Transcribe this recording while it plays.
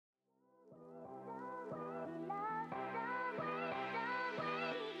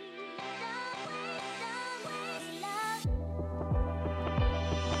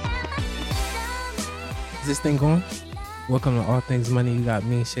this thing going? Welcome to All Things Money. You got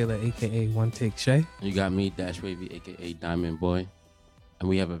me, Shayla, a.k.a. One Take Shay. You got me, Dash Wavy, a.k.a. Diamond Boy. And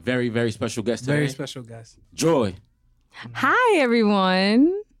we have a very, very special guest today. Very special guest. Joy. Hi,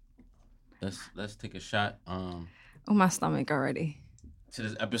 everyone. Let's take a shot Oh, my stomach already. to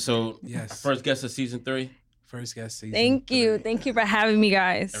this episode. Yes. First guest of season 3. First guest season. Thank you. Thank you for having me,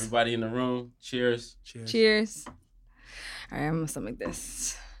 guys. Everybody in the room, cheers. Cheers. Cheers. All right, I'm going to stomach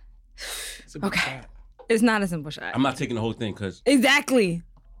this. It's a big Okay. shot. It's not a simple shot. I'm not taking the whole thing because Exactly.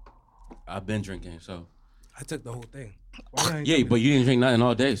 I've been drinking. So I took the whole thing. Why ain't yeah, taking but you didn't drink nothing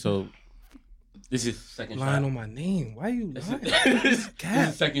all day. So this is second lying shot. on my name? Why you This lying?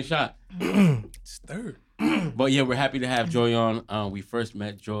 is second shot. It's third. But yeah, we're happy to have Joy on. We first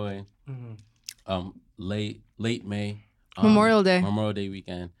met Joy late May. Memorial Day. Memorial Day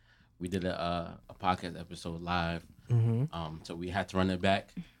weekend. We did a podcast episode live. So we had to run it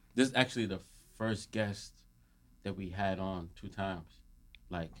back. This is actually the first guest that we had on 2 times.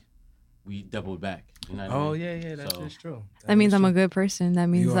 Like, we doubled back. You know what I mean? Yeah, that's So- just true. That means I'm a good person. That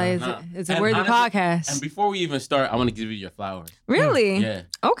means You like Nah. it's a And worthy honestly- podcast. And before we even start, I want to give you your flowers. Really? Yeah.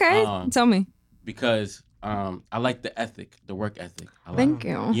 Okay. Tell me. Because I like the ethic, the work ethic. I like, Thank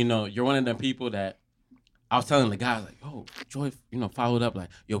you. You know, you're one of the people that I was telling the guys, like, yo, Joy, followed up, like,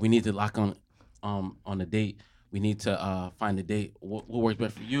 yo, we need to lock on a date. We need to find a date. What works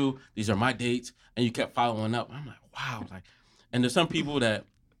best for you? These are my dates. And you kept following up. I'm like, wow. Like, and there's some people that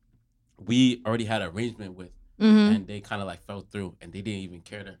we already had an arrangement with, and they kind of like fell through, and they didn't even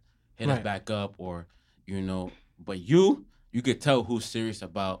care to hit us back up, or But you could tell who's serious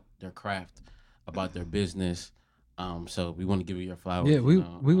about their craft, about their business. So we want to give you your flowers. Yeah,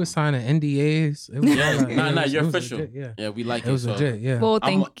 we were signing NDAs. It was Yeah, all like- nah, it you're was official. legit, yeah. We like It was so legit, yeah. Well,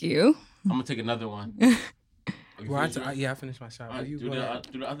 I'm- thank you. I'm gonna take another one. Well, I finished my shot. All right, You do go ahead.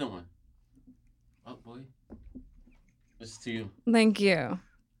 the other one. Oh boy, this is to you. Thank you.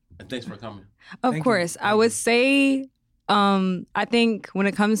 And thanks for coming. Of Thank you. course. I would say I think when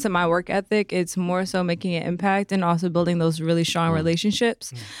it comes to my work ethic, it's more so making an impact and also building those really strong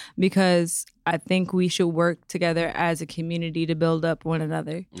relationships because I think we should work together as a community to build up one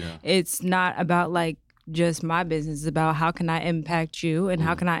another. Yeah. It's not about like just my business. It's about how can I impact you and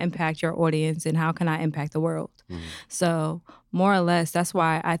how can I impact your audience and how can I impact the world. So more or less, that's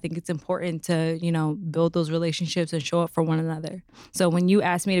why I think it's important to, build those relationships and show up for one another. So when you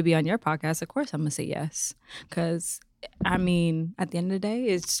ask me to be on your podcast, of course I'm going to say yes. Because, at the end of the day,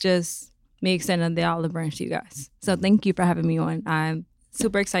 it's just me extending the olive branch to you guys. So thank you for having me on. I'm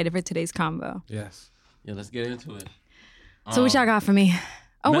super excited for today's convo. Yes. Yeah, let's get into it. So what y'all got for me?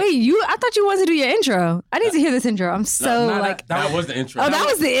 Oh, wait, I thought you wanted to do your intro. I need to hear this intro. I'm so that was the intro. Oh, that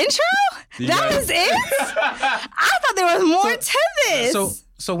was the intro? That was it? I thought there was more to this.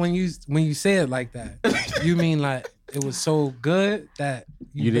 So when you say it like that, you mean like it was so good that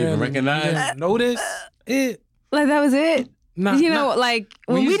You didn't even recognize? you didn't notice it? Like, that was it? Nah,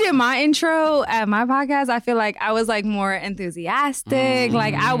 When we did my intro at my podcast, I feel like I was like more enthusiastic.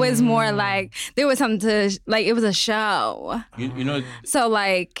 Like I was more like there was something to like it was a show. You know. So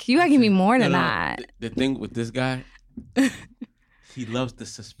like you gotta give me more than that. The thing with this guy, he loves the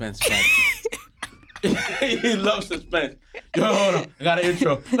suspense factor. He loves suspense. Yo, hold on. I got an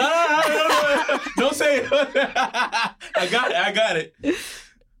intro. No. Don't say it. I got it.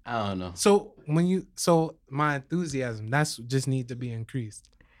 I don't know. So my enthusiasm, that's just need to be increased.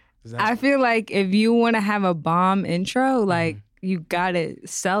 I feel like if you want to have a bomb intro, like you gotta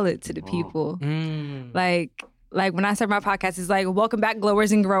sell it to the people. Like when I start my podcast, it's like, welcome back,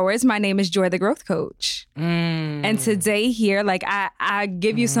 glowers and growers. My name is Joy, the growth coach. And today here, like I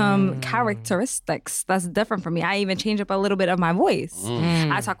give you some characteristics that's different from me. I even change up a little bit of my voice.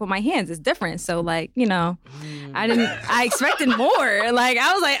 I talk with my hands. It's different. So like, I expected more. Like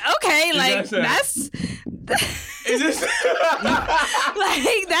I was like, okay, like that's Is this?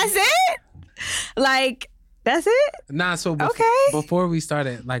 like that's it? Like that's it? Nah, so before we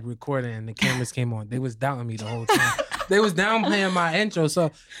started like recording and the cameras came on, they was doubting me the whole time. They was downplaying my intro.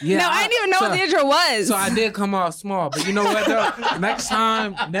 So yeah. No, I didn't even know what the intro was. So I did come off small. But you know what though? Next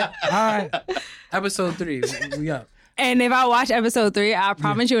time, all right. Episode 3, we up. And if I watch episode 3, I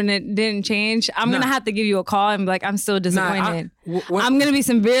promise you, and it didn't change, I'm gonna have to give you a call and be like, I'm still disappointed. I'm gonna be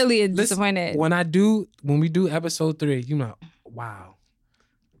severely disappointed. When we do episode 3, wow,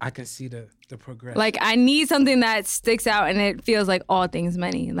 I can see the progression. Like I need something that sticks out and it feels like all things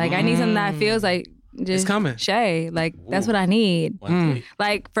money. Like I need something that feels like just it's coming. Shay. Like that's what I need.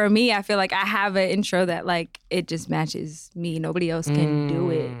 Like for me, I feel like I have an intro that like it just matches me. Nobody else can do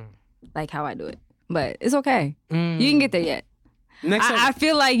it like how I do it. But it's okay. You can get there yet. I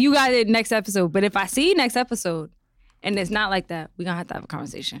feel like you got it next episode. But if I see you next episode and it's not like that, we're going to have a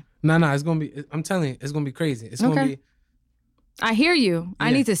conversation. No, it's going to be, I'm telling you, it's going to be crazy. It's going to be. I hear you. Yeah.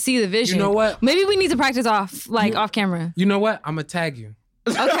 I need to see the vision. You know what? Maybe we need to practice off camera. You know what? I'm going to tag you.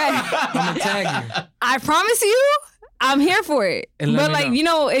 Okay. I'm going to tag you. I promise you, I'm here for it. But like, if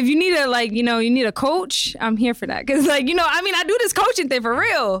you need you need a coach, I'm here for that. Cause like, I do this coaching thing for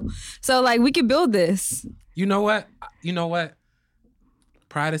real. So like we could build this. You know what?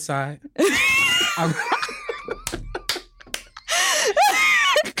 Pride aside.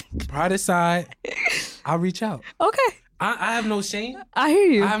 Pride aside, I'll reach out. Okay. I have no shame. I hear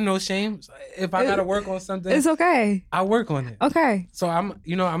you. I have no shame. If I gotta work on something, it's okay. I'll work on it. Okay. So I'm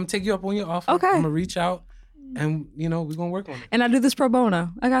gonna take you up on your offer. Okay. I'm gonna reach out, and we're gonna work on it. And I do this pro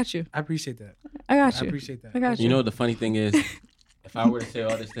bono. I got you. I apprite that. I got you. I appreciate that. I got you. You know the funny thing is, if I were to say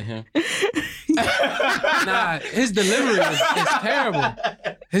all this to him, nah, his delivery is terrible.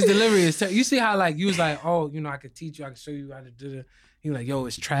 His delivery is terrible. You see how like you was like, oh, I could teach you, I could show you how to do it. He like, yo,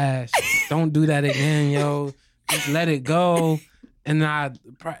 it's trash. Don't do that again, yo. Just let it go. And I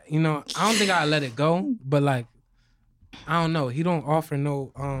don't think I let it go, but like, I don't know. He don't offer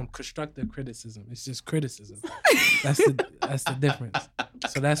no constructive criticism. It's just criticism. That's the difference.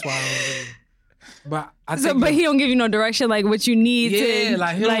 So that's why I don't really. But I think. But he don't give you no direction, like what you need to. Yeah,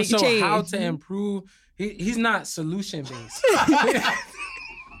 like he don't show change. how to improve. He's not solution based.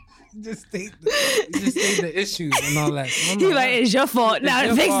 Just state the issues and all that. So He like, it's your fault. Now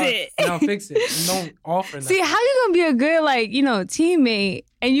fix it. Now fix it. And don't offer nothing. See, how you gonna be a good teammate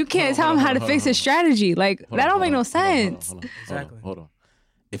and you can't tell him how to fix his strategy? Like that don't make no sense. Exactly. Hold on.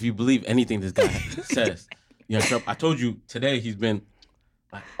 If you believe anything this guy says, I told you today he's been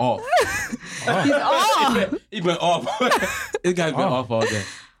like off. He's off. He's been off. This guy's been off all day.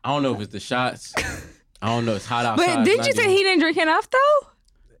 I don't know if it's the shots. I don't know. It's hot outside. But didn't you say he didn't drink enough though?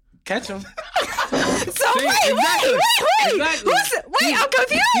 Catch him. So wait, I'm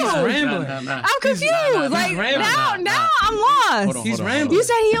confused. He's rambling. I'm confused. Now I'm lost. He's rambling. You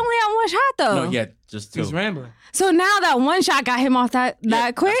said he only had one shot though. No, yeah, just two. He's rambling. So now that one shot got him off that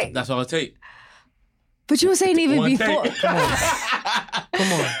quick? That's all it takes. But you were saying even before. Come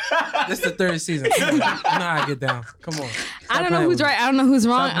on. This is the third season. Come on. You know how I get down. Come on. I don't know who's right. I don't know who's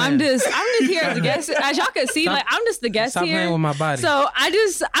wrong. I'm just here as a guest. As y'all can see, I'm just the guest here. Stop playing with my body. So I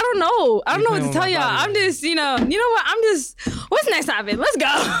don't know. I don't know what to tell y'all. I'm just, you know what? I'm just, what's next topic? Let's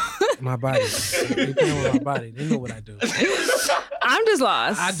go. My body. You playing with my body. They know what I do. I'm just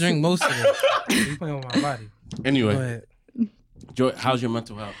lost. I drink most of it. You playing with my body. Anyway, Joy, how's your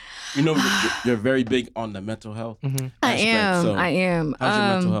mental health? You're very big on the mental health aspect. I am. How's your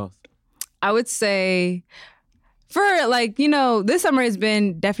mental health? I would say for this summer has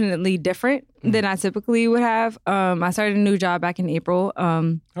been definitely different than I typically would have. I started a new job back in April.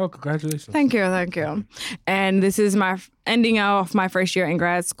 Congratulations. Thank you. And this is my ending off my first year in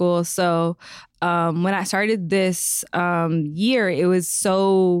grad school. So when I started this year, it was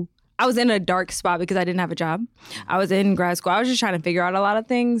I was in a dark spot because I didn't have a job. I was in grad school. I was just trying to figure out a lot of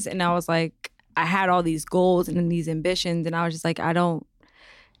things. And I was like, I had all these goals and these ambitions. And I was just like, I don't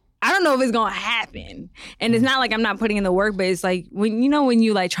know if it's going to happen. And it's not like I'm not putting in the work, but it's like when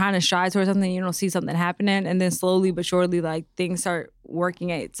you like trying to strive towards something, you don't see something happening. And then slowly but surely, like things start working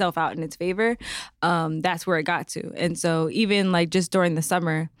itself out in its favor. That's where it got to. And so even like just during the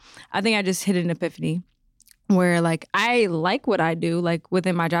summer, I think I just hit an epiphany. Where like I like what I do, like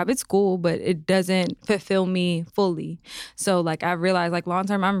within my job, it's cool, but it doesn't fulfill me fully. So like I realized like long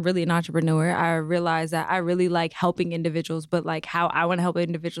term, I'm really an entrepreneur. I realized that I really like helping individuals, but like how I want to help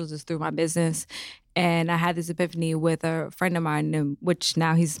individuals is through my business. And I had this epiphany with a friend of mine, which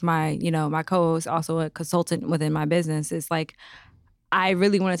now he's my co-host, also a consultant within my business. It's like, I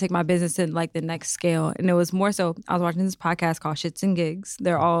really want to take my business to like the next scale. And it was more so, I was watching this podcast called Shits and Gigs.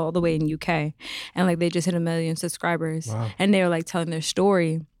 They're all the way in UK. And like they just hit 1 million subscribers. Wow. And they were like telling their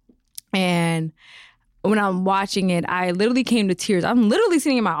story. And when I'm watching it, I literally came to tears. I'm literally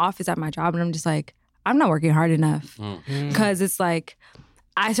sitting in my office at my job and I'm just like, I'm not working hard enough. Because it's like,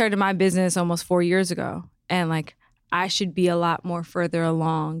 I started my business almost 4 years ago. And like, I should be a lot more further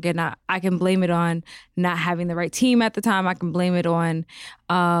along. And I can blame it on not having the right team at the time. I can blame it on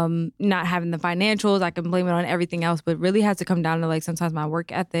not having the financials. I can blame it on everything else. But it really has to come down to like sometimes my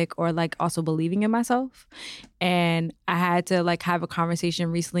work ethic or like also believing in myself. And I had to like have a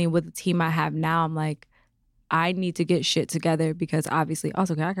conversation recently with the team I have now. I'm like, I need to get shit together because obviously,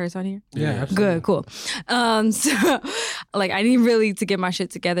 also, can I curse on here? Yeah, absolutely. Good, cool. So like I need really to get my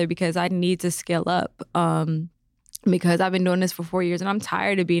shit together because I need to scale up. because I've been doing this for 4 years and I'm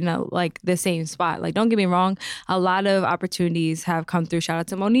tired of being at like the same spot. Like, don't get me wrong, a lot of opportunities have come through. Shout out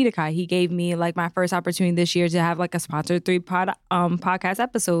to Monita Kai. He gave me like my first opportunity this year to have like a sponsored 3 podcast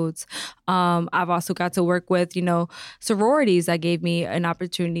episodes. I've also got to work with, sororities that gave me an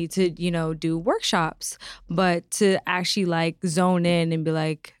opportunity to, do workshops, but to actually like zone in and be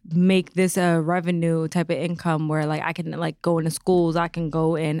like, make this a revenue type of income where like I can like go into schools, I can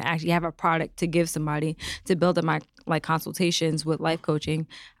go and actually have a product to give somebody to build up my like consultations with life coaching.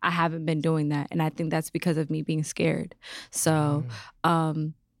 I haven't been doing that. And I think that's because of me being scared. So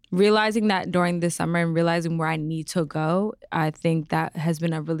realizing that during this summer and realizing where I need to go, I think that has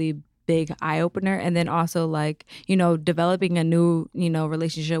been a really big eye-opener. And then also like, developing a new,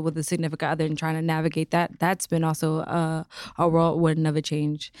 relationship with a significant other and trying to navigate that. That's been also a whirlwind of a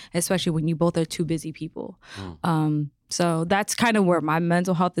change, especially when you both are two busy people. So that's kind of where my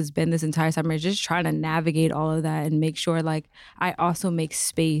mental health has been this entire summer, just trying to navigate all of that and make sure like I also make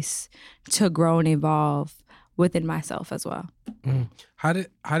space to grow and evolve within myself as well. How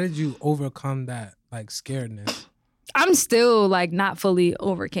did you overcome that like scaredness? I'm still like not fully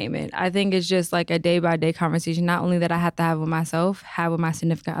overcame it. I think it's just like a day by day conversation, not only that I have to have with myself, have with my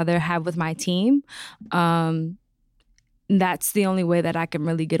significant other, have with my team. That's the only way that I can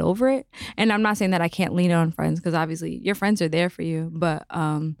really get over it. And I'm not saying that I can't lean on friends, because obviously your friends are there for you. But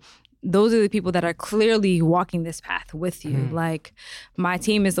those are the people that are clearly walking this path with you. Like my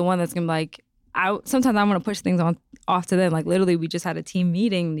team is the one that's going to be like, sometimes I want to push things off to them. Like literally we just had a team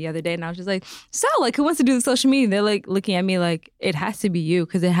meeting the other day and I was just like, so like who wants to do the social media? They're like looking at me like, it has to be you,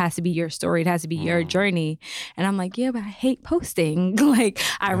 because it has to be your story. It has to be your journey. And I'm like, yeah, but I hate posting. Like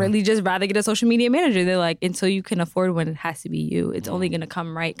I really just rather get a social media manager. They're like, until you can afford one, it has to be you. It's only going to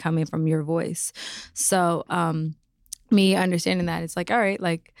come right coming from your voice. So me understanding that, it's like, all right,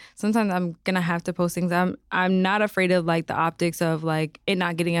 like sometimes I'm gonna have to post things. I'm not afraid of like the optics of like it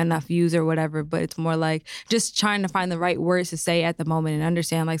not getting enough views or whatever, but it's more like just trying to find the right words to say at the moment and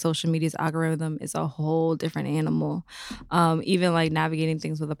understand like social media's algorithm is a whole different animal. Even like navigating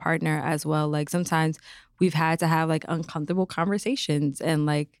things with a partner as well. Like sometimes we've had to have like uncomfortable conversations, and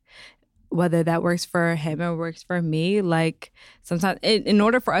like whether that works for him or works for me, like sometimes in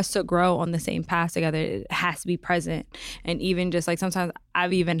order for us to grow on the same path together, it has to be present. And even just like sometimes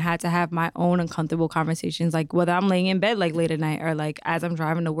I've even had to have my own uncomfortable conversations, like whether I'm laying in bed like late at night or like as I'm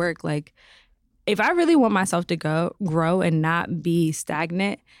driving to work. Like if I really want myself to grow and not be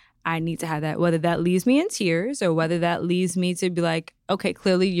stagnant, I need to have that, whether that leaves me in tears or whether that leaves me to be like, okay,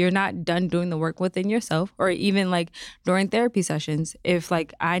 clearly you're not done doing the work within yourself, or even like during therapy sessions. If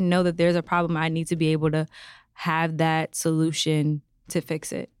like I know that there's a problem, I need to be able to have that solution to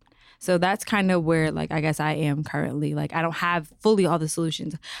fix it. So that's kind of where like I guess I am currently. Like I don't have fully all the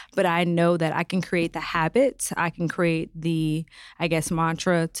solutions, but I know that I can create the habits. I can create the, I guess,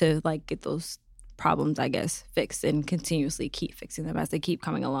 mantra to like get those problems, I guess, fixed and continuously keep fixing them as they keep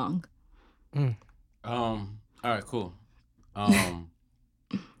coming along. All right, cool.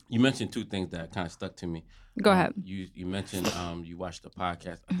 You mentioned 2 things that kind of stuck to me. Go ahead. You mentioned you watched the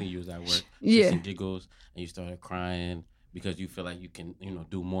podcast. I think you was at work, yeah, and giggles, and you started crying because you feel like you can,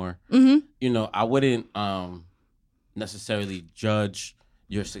 do more. Mm-hmm. I wouldn't necessarily judge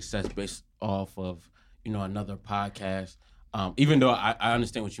your success based off of another podcast. Even though I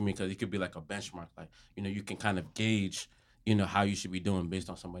understand what you mean, because it could be like a benchmark, like, you can kind of gauge, how you should be doing based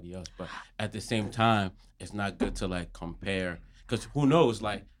on somebody else. But at the same time, it's not good to like compare, because who knows,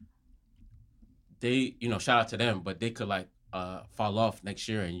 like they, shout out to them, but they could like fall off next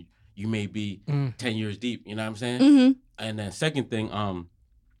year and you may be 10 years deep, you know what I'm saying? Mm-hmm. And then second thing,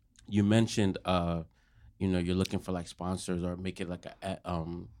 you mentioned, you're looking for like sponsors or make it like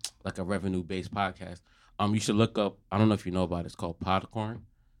a revenue-based podcast. You should look up, I don't know if you know about it, it's called Podcorn.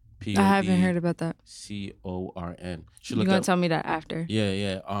 I haven't heard about that. CORN. You're going to tell me that after.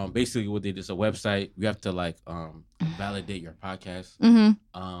 Yeah. Basically what they do is a website. You have to like validate your podcast.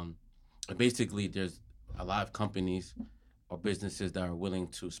 Mm-hmm. Basically there's a lot of companies or businesses that are willing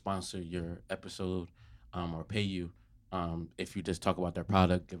to sponsor your episode or pay you if you just talk about their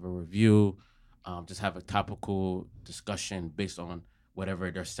product, give a review, just have a topical discussion based on whatever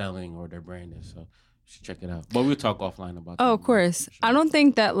they're selling or their brand is. So check it out. But we'll talk offline about that. Oh, of course. Sure. I don't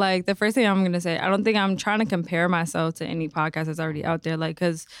think that, like, the first thing I'm going to say, I don't think I'm trying to compare myself to any podcast that's already out there, like,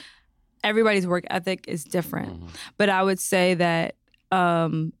 because everybody's work ethic is different. Mm-hmm. But I would say that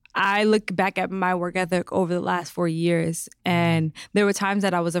I look back at my work ethic over the last 4 years, and there were times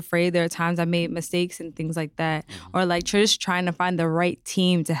that I was afraid. There were times I made mistakes and things like that, or like just trying to find the right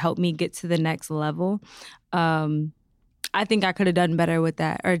team to help me get to the next level. I think I could have done better with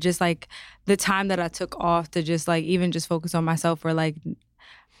that, or just like the time that I took off to just like even just focus on myself, or like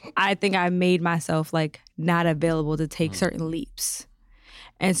I think I made myself like not available to take certain leaps.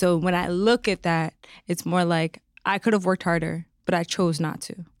 And so when I look at that, it's more like I could have worked harder, but I chose not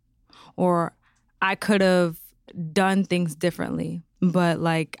to. Or I could have done things differently, but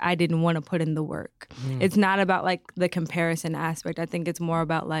like I didn't want to put in the work. It's not about like the comparison aspect. I think it's more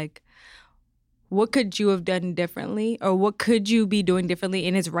about like, what could you have done differently, or what could you be doing differently,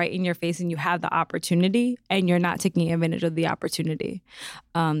 and it's right in your face and you have the opportunity and you're not taking advantage of the opportunity.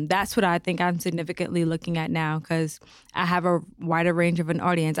 That's what I think I'm significantly looking at now, because I have a wider range of an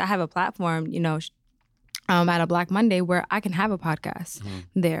audience. I have a platform, you know, at a Black Monday where I can have a podcast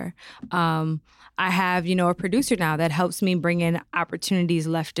there. I have, you know, a producer now that helps me bring in opportunities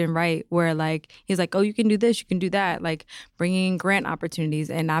left and right, where like, he's like, oh, you can do this, you can do that, like bringing in grant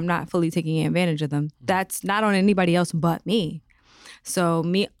opportunities, and I'm not fully taking advantage of them. That's not on anybody else but me. So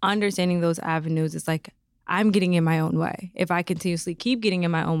me understanding those avenues, it's like, I'm getting in my own way. If I continuously keep getting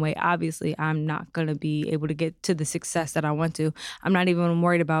in my own way, obviously I'm not going to be able to get to the success that I want to. I'm not even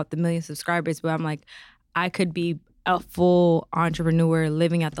worried about the 1 million subscribers, but I'm like, I could be a full entrepreneur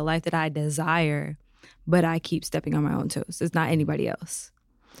living out the life that I desire, but I keep stepping on my own toes. It's not anybody else.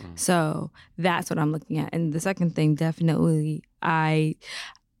 So that's what I'm looking at. And the second thing, definitely, I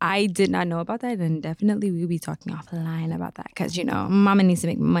did not know about that, and definitely we'll be talking offline about that, because, you know, mama needs to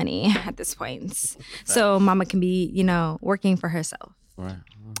make money at this point. So mama can be, you know, working for herself. Right.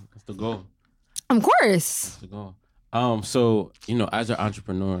 That's the goal. Of course. That's the goal. So, you know, as an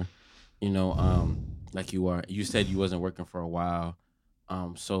entrepreneur, you know, like you said you wasn't working for a while.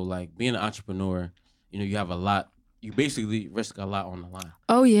 So like being an entrepreneur, you know, you have a lot, you basically risk a lot on the line.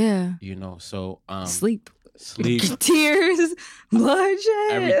 Oh yeah. You know, so sleep, tears,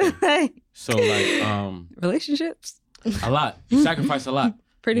 bloodshed, everything. So like relationships. A lot. You sacrifice a lot.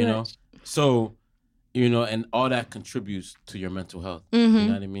 Pretty much. Know? So, you know, and all that contributes to your mental health. You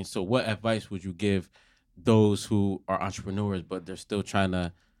know what I mean? So what advice would you give those who are entrepreneurs, but they're still trying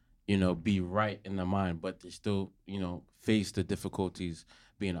to, you know, be right in their mind, but they still, you know, face the difficulties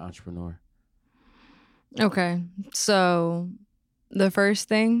being an entrepreneur? Okay. So the first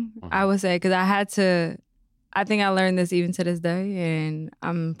thing I would say, because I think I learned this even to this day, and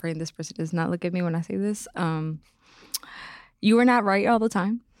I'm praying this person does not look at me when I say this. You are not right all the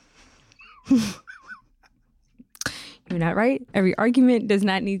time. You're not right. Every argument does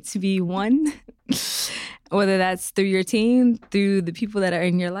not need to be won. Whether that's through your team, through the people that are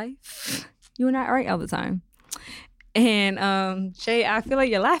in your life, you're not right all the time. And Shay, I feel like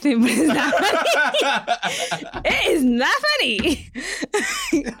you're laughing, but it's not funny. It is not funny.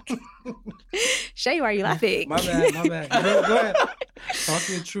 Shay, why are you laughing? My bad. Go ahead. Talk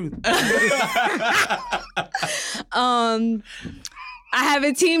your truth. I have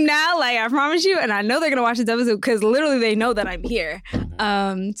a team now, like I promise you, and I know they're gonna watch this episode because literally they know that I'm here.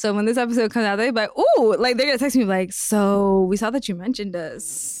 So when this episode comes out, they're like, "Ooh!" Like they're gonna text me like, "So we saw that you mentioned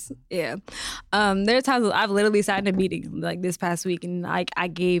us." Yeah. There are times I've literally sat in a meeting like this past week, and like I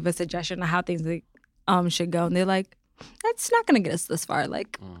gave a suggestion on how things should go, and they're like, "That's not gonna get us this far.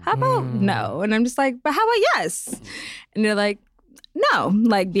 Like, how about no?" And I'm just like, "But how about yes?" And they're like, "No."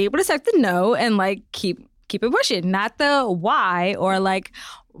 Like, be able to set the no and like keep it pushing, not the why or like,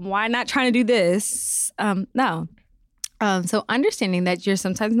 why not trying to do this? No. So understanding that you're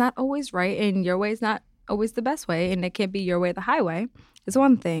sometimes not always right and your way is not always the best way, and it can't be your way the highway is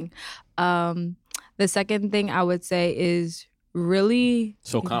one thing. The second thing I would say is really...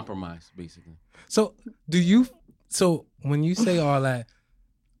 So compromise, basically. So when you say all that,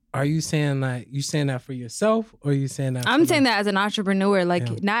 are you saying that for yourself, or are you saying that? I'm saying that as an entrepreneur,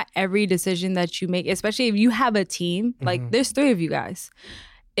 like not every decision that you make, especially if you have a team, like there's 3 of you guys.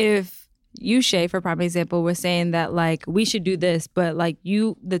 If you, Shay, for prime example, were saying that like we should do this, but like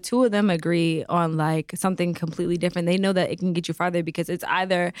the 2 of them agree on like something completely different. They know that it can get you farther because it's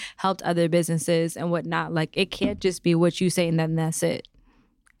either helped other businesses and whatnot. Like it can't just be what you say and then that's it.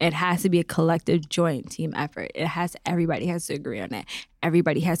 It has to be a collective, joint team effort. Everybody has to agree on it.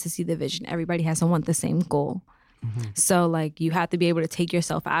 Everybody has to see the vision. Everybody has to want the same goal. So like you have to be able to take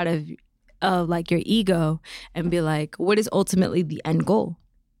yourself out of like your ego and be like, what is ultimately the end goal?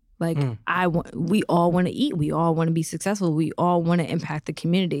 Like we all want to eat. We all want to be successful. We all want to impact the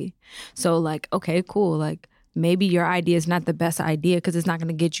community. So like, okay, cool. Like maybe your idea is not the best idea because it's not going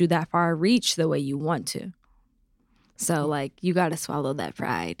to get you that far reach the way you want to. So, like, you got to swallow that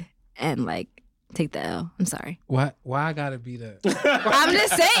pride and, like, take the L. I'm sorry. Why I gotta be the? I'm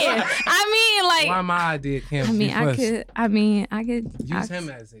just saying. I mean, like. Why my idea can't be first? I could use him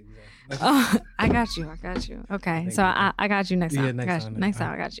as an example. Oh, I got you. Okay, so I got you next time. Yeah, next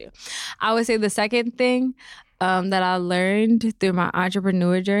time I got you. I would say the second thing that I learned through my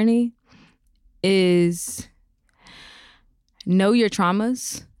entrepreneur journey is know your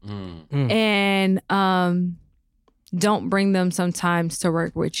traumas and don't bring them sometimes to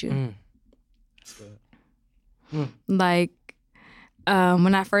work with you. Like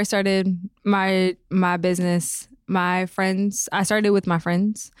when I first started my business, I started with my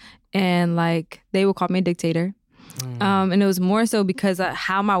friends, and like they would call me a dictator. And it was more so because of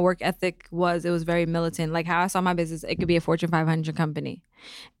how my work ethic was. It was very militant. Like how I saw my business, it could be a Fortune 500 company.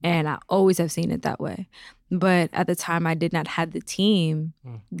 And I always have seen it that way. But at the time, I did not have the team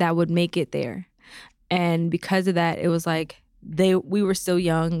that would make it there. And because of that, it was like we were still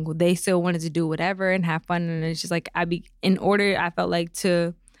young. They still wanted to do whatever and have fun. And it's just like I felt like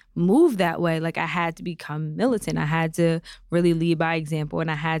to move that way, like I had to become militant. I had to really lead by example. And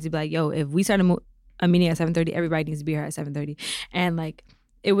I had to be like, yo, if we start a meeting at 7:30, everybody needs to be here at 7:30. And like,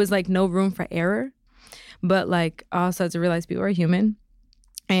 it was like no room for error. But like, I also had to realize people are human.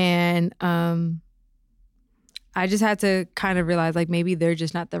 And I just had to kind of realize like maybe they're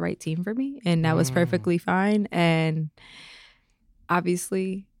just not the right team for me. And that was perfectly fine. And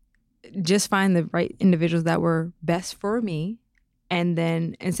obviously just find the right individuals that were best for me. And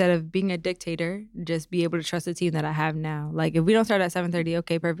then instead of being a dictator, just be able to trust the team that I have now. Like if we don't start at 7:30,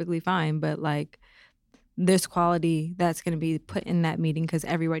 okay, perfectly fine. But like there's quality that's going to be put in that meeting because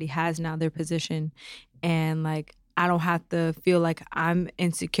everybody has now their position. And like I don't have to feel like I'm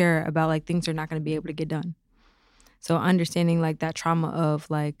insecure about like things are not going to be able to get done. So understanding like that trauma of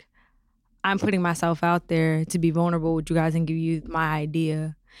like I'm putting myself out there to be vulnerable with you guys and give you my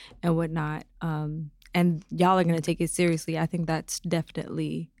idea and whatnot. And y'all are going to take it seriously. I think that's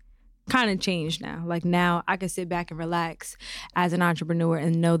definitely kind of changed now. Like now I can sit back and relax as an entrepreneur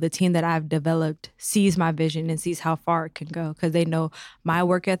and know the team that I've developed sees my vision and sees how far it can go because they know my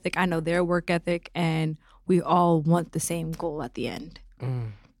work ethic, I know their work ethic, and we all want the same goal at the end.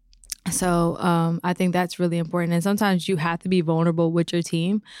 So I think that's really important. And sometimes you have to be vulnerable with your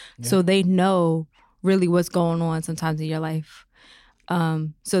team so they know really what's going on sometimes in your life.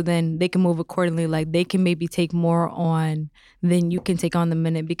 So then they can move accordingly. Like they can maybe take more on than you can take on the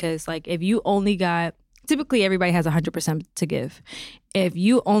minute because like if you only got, typically everybody has 100% to give. If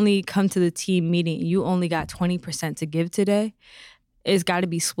you only come to the team meeting, you only got 20% to give today, it's got to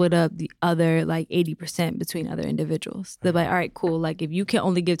be split up the other like 80% between other individuals. They're like, all right, cool. Like if you can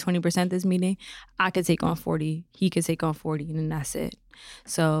only give 20% this meeting, I could take on 40, he could take on 40, and then that's it.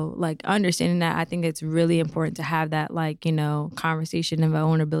 So like understanding that, I think it's really important to have that like, you know, conversation and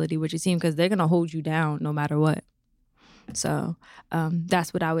vulnerability with your team because they're going to hold you down no matter what. So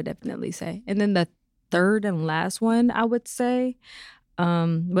that's what I would definitely say. And then the third and last one I would say,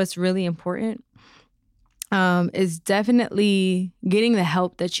 what's really important is definitely getting the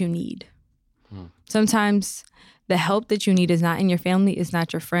help that you need. Sometimes the help that you need is not in your family, it's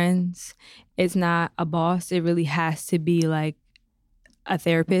not your friends, it's not a boss. It really has to be like a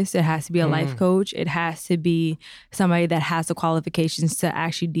therapist. It has to be a life coach. It has to be somebody that has the qualifications to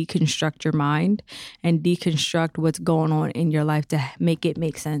actually deconstruct your mind and deconstruct what's going on in your life to make it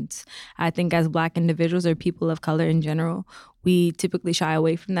make sense. I think as Black individuals or people of color in general, we typically shy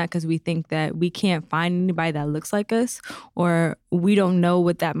away from that because we think that we can't find anybody that looks like us, or we don't know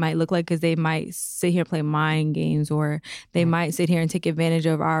what that might look like because they might sit here and play mind games, or they might sit here and take advantage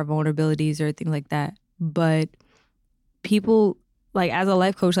of our vulnerabilities or things like that. But people, like as a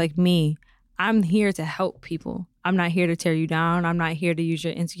life coach like me, I'm here to help people. I'm not here to tear you down. I'm not here to use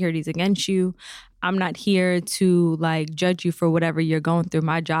your insecurities against you. I'm not here to like judge you for whatever you're going through.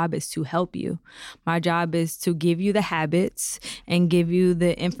 My job is to help you. My job is to give you the habits and give you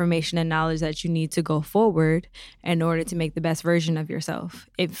the information and knowledge that you need to go forward in order to make the best version of yourself.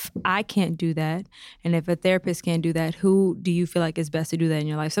 If I can't do that, and if a therapist can't do that, who do you feel like is best to do that in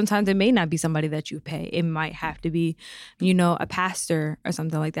your life? Sometimes it may not be somebody that you pay. It might have to be, you know, a pastor or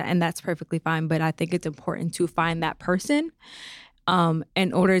something like that. And that's perfectly fine. But I think it's important to find that person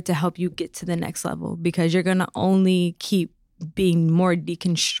in order to help you get to the next level, because you're going to only keep being more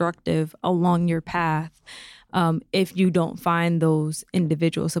deconstructive along your path if you don't find those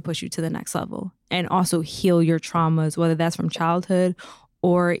individuals to push you to the next level and also heal your traumas, whether that's from childhood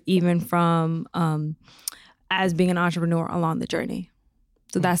or even from as being an entrepreneur along the journey.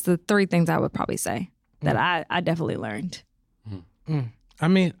 So that's the three things I would probably say that I definitely learned. I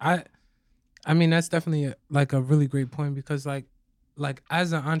mean, that's definitely like a really great point because like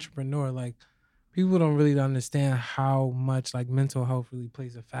as an entrepreneur, like people don't really understand how much like mental health really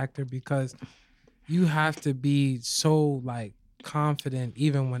plays a factor, because you have to be so like confident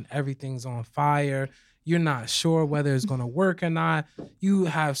even when everything's on fire. You're not sure whether it's going to work or not. You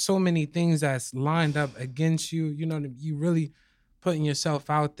have so many things that's lined up against you. You know, you really putting yourself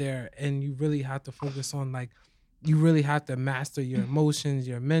out there, and you really have to focus on like, you really have to master your emotions,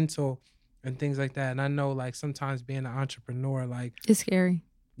 your mental and things like that. And I know like sometimes being an entrepreneur, like it's scary.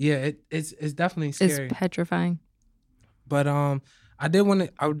 Yeah, it's definitely scary. It's petrifying. But I did want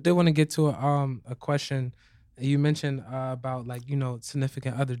to get to a question. You mentioned about like, you know,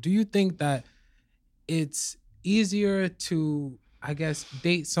 significant other. Do you think that it's easier to, I guess,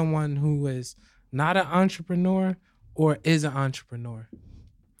 date someone who is not an entrepreneur or is an entrepreneur?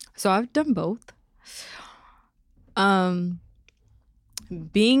 So I've done both.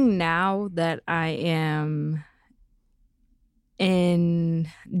 Being now that I am in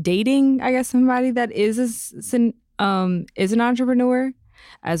dating, I guess, somebody that is an entrepreneur,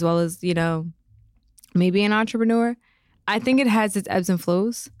 as well as, you know, maybe an entrepreneur, I think it has its ebbs and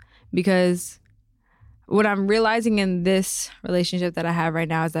flows, because what I'm realizing in this relationship that I have right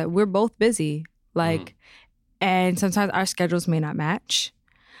now is that we're both busy, like, and sometimes our schedules may not match.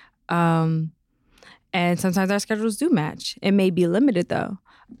 And sometimes our schedules do match. It may be limited though.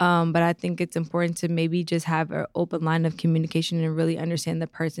 But I think it's important to maybe just have an open line of communication and really understand the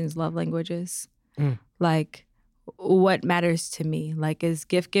person's love languages. Like, what matters to me? Like, is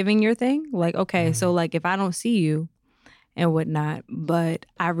gift giving your thing? Like, okay, so like if I don't see you and whatnot, but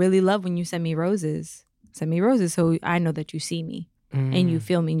I really love when you send me roses so I know that you see me. And you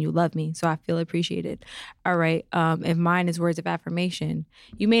feel me and you love me, so I feel appreciated. All right. If mine is words of affirmation,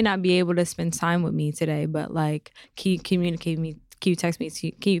 you may not be able to spend time with me today, but like, can you communicate with me? Can you text me?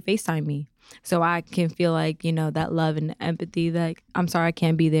 Can you FaceTime me? So I can feel like, you know, that love and empathy. Like, I'm sorry I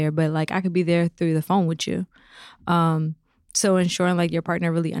can't be there, but like I could be there through the phone with you. So ensuring like your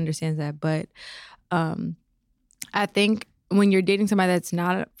partner really understands that. But I think when you're dating somebody that's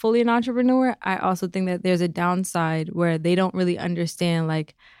not fully an entrepreneur, I also think that there's a downside where they don't really understand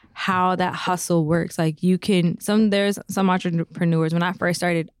like how that hustle works. Like there's some entrepreneurs, when I first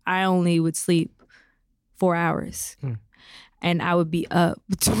started, I only would sleep 4 hours and I would be up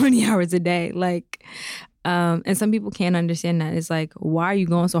 20 hours a day. Like, and some people can't understand that. It's like, why are you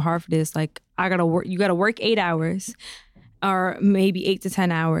going so hard for this? Like, you gotta work 8 hours. Or maybe 8 to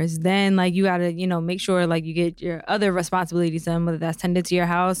 10 hours. Then like you gotta, you know, make sure like you get your other responsibilities done, whether that's tending to your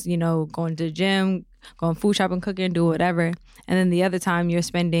house, you know, going to the gym, going food shopping, cooking, do whatever. And then the other time you're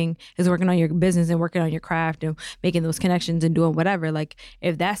spending is working on your business and working on your craft and making those connections and doing whatever. Like,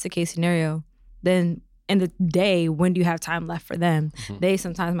 if that's the case scenario, then in the day, when do you have time left for them? They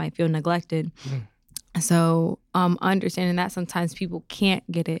sometimes might feel neglected. So understanding that sometimes people can't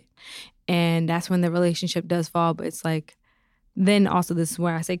get it. And that's when the relationship does fall. But it's like, then also this is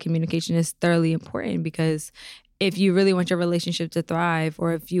where I say communication is thoroughly important, because if you really want your relationship to thrive,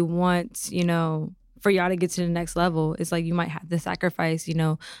 or if you want, you know, for y'all to get to the next level, it's like you might have to sacrifice, you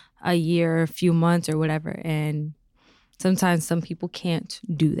know, a year, a few months or whatever. And sometimes some people can't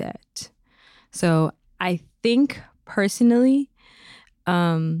do that. So I think personally,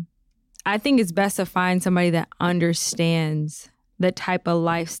 I think it's best to find somebody that understands the type of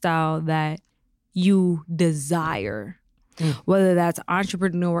lifestyle that you desire. Whether that's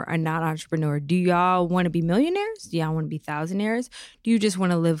entrepreneur or not entrepreneur. Do y'all want to be millionaires? Do y'all want to be thousandaires? Do you just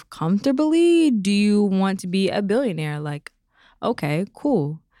want to live comfortably? Do you want to be a billionaire? Like, okay,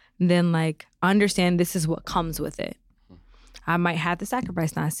 cool. Then like, understand this is what comes with it. I might have to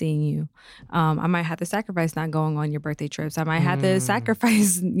sacrifice not seeing you. I might have to sacrifice not going on your birthday trips. I might have to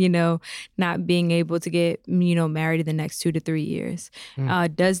sacrifice, you know, not being able to get, you know, married in the next 2 to 3 years.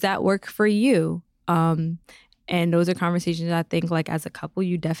 Does that work for you? And those are conversations I think like as a couple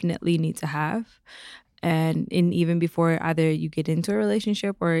you definitely need to have. And even before either you get into a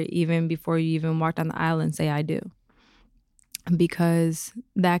relationship or even before you even walk down the aisle and say, I do. Because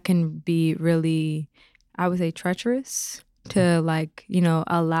that can be really, I would say, treacherous to like, you know,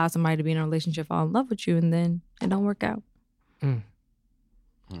 allow somebody to be in a relationship, fall in love with you, and then it don't work out.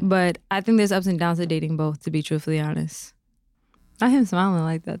 But I think there's ups and downs to dating both, to be truthfully honest. Not him smiling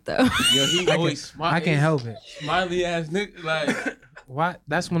like that though. Yo, he always smiles. I can't help it. Smiley ass nigga, like what?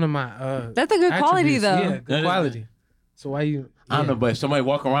 That's one of my. That's a good quality though. Yeah, good quality. So why you? I don't know, but if somebody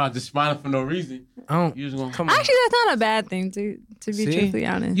walk around just smiling for no reason, I don't. you just gonna come on. Actually, that's not a bad thing to be truthfully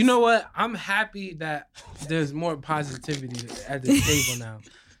honest. You know what? I'm happy that there's more positivity at this table now.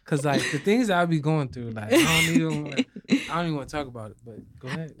 Cause like the things that I be going through, like I don't even want to talk about it. But go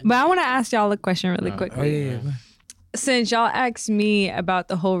ahead. But I want to ask y'all a question really quickly. Oh yeah. Since y'all asked me about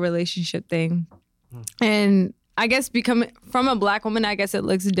the whole relationship thing, And I guess becoming from a Black woman, I guess it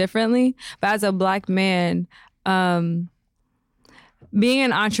looks differently. But as a Black man, being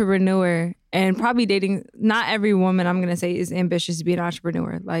an entrepreneur and probably dating, not every woman I'm gonna say is ambitious to be an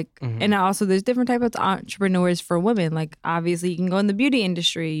entrepreneur. Like, and also there's different types of entrepreneurs for women. Like, obviously, you can go in the beauty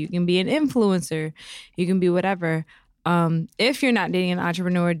industry, you can be an influencer, you can be whatever. If you're not dating an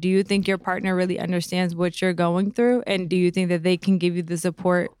entrepreneur, do you think your partner really understands what you're going through? And do you think that they can give you the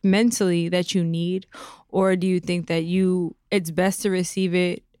support mentally that you need? Or do you think that it's best to receive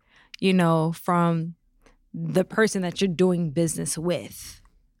it, from the person that you're doing business with?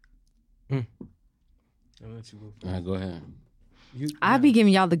 I'll let you go first. All right, go ahead. I'll be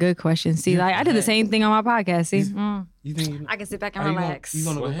giving y'all the good questions. See, I did the same thing on my podcast. See, you think I can sit back and relax. You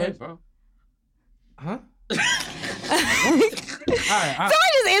gonna go ahead, first, bro? Huh? All right.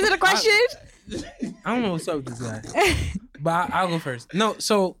 Somebody just answer the question. I don't know what's up with this guy, but I'll go first. No,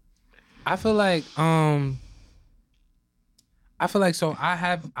 so I feel like so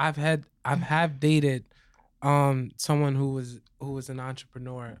I've dated someone who was an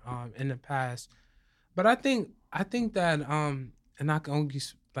entrepreneur in the past, but I think that and I can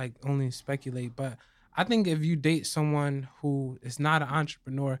only speculate, but I think if you date someone who is not an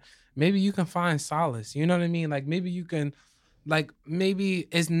entrepreneur, maybe you can find solace. You know what I mean? Like maybe you can, maybe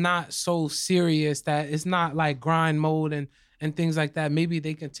it's not so serious that it's not like grind mode and things like that. Maybe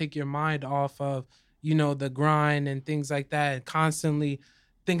they can take your mind off of, the grind and things like that, and constantly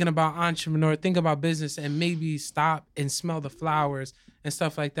thinking about entrepreneur, think about business, and maybe stop and smell the flowers and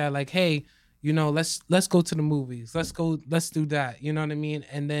stuff like that. Like, hey, let's go to the movies. Let's do that. You know what I mean?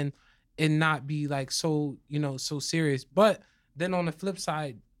 And then it not be like so serious. But then on the flip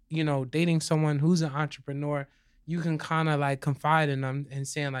side, dating someone who's an entrepreneur, you can kind of like confide in them and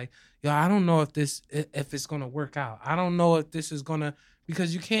saying like, yo, I don't know if it's going to work out. I don't know if this is going to,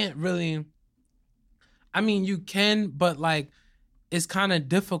 because you can't really, you can, but like, it's kind of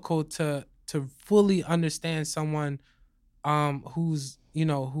difficult to fully understand someone who's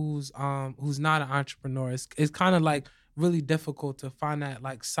not an entrepreneur. It's kind of like really difficult to find that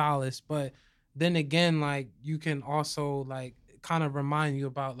like solace. But then again, like you can also like kind of remind you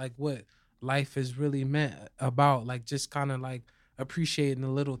about like what life is really meant about, like just kind of like appreciating the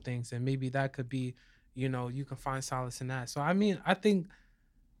little things, and maybe that could be, you can find solace in that. So I think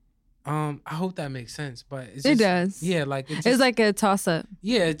I hope that makes sense, but it does. Yeah, like it's like a toss up.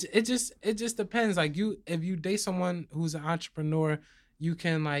 Yeah, it just depends. Like if you date someone who's an entrepreneur, you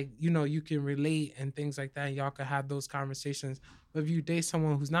can like you can relate and things like that, and y'all can have those conversations. But if you date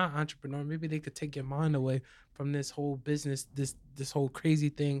someone who's not an entrepreneur, maybe they could take your mind away from this whole business, this whole crazy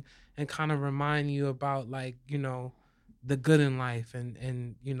thing, and kind of remind you about like the good in life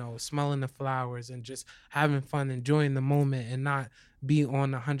and smelling the flowers and just having fun, enjoying the moment, and not be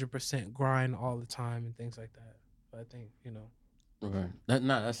on 100% grind all the time and things like that. But I think Okay.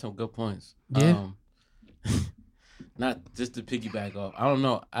 That's some good points. Yeah. Not just to piggyback off. I don't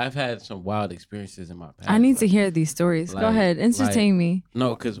know. I've had some wild experiences in my past. I need to hear these stories. Go ahead, entertain me.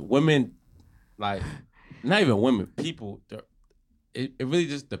 No, because women, like, not even women, people. It really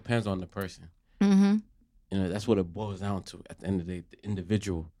just depends on the person. Mm-hmm. That's what it boils down to at the end of the day, the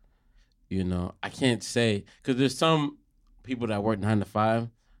individual. I can't say, because there's some people that work 9 to 5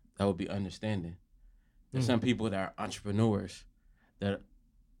 that would be understanding. There's some people that are entrepreneurs that,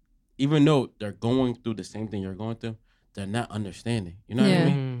 even though they're going through the same thing you're going through, they're not understanding. You know what I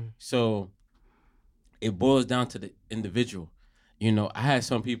mean? So it boils down to the individual. I've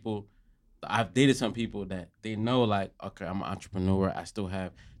dated some people that they know, like, okay, I'm an entrepreneur. I still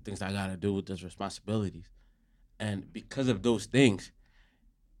have things I got to do with those responsibilities. And because of those things,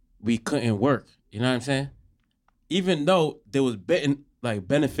 we couldn't work. You know what I'm saying? Even though there was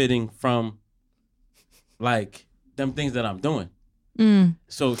benefiting from like them things that I'm doing.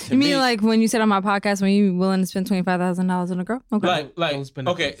 So you mean like when you said on my podcast, when you willing to spend $25,000 on a girl? Okay.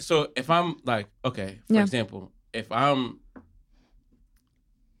 Okay. So if I'm like, okay, for example, if I'm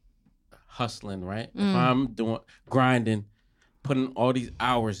hustling, right? If I'm grinding, putting all these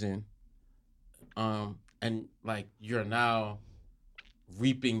hours in, and like you're now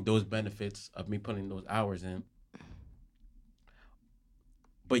reaping those benefits of me putting those hours in,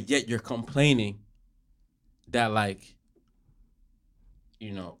 but yet you're complaining that like,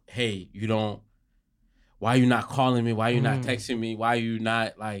 hey, why are you not calling me? Why are you not texting me? Why are you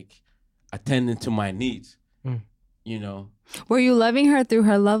not like attending to my needs? Were you loving her through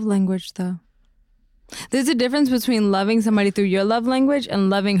her love language though? There's a difference between loving somebody through your love language and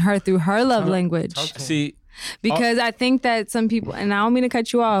loving her through her love language. See, because I think that some people, and I don't mean to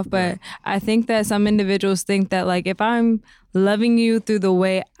cut you off, but I think that some individuals think that like if I'm loving you through the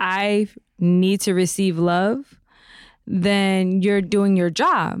way I need to receive love, then you're doing your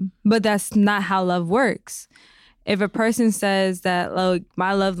job. But that's not how love works. If a person says that, like,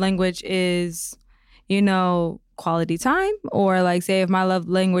 my love language is, quality time, or like, say if my love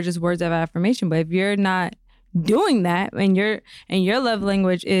language is words of affirmation, but if you're not doing that and your love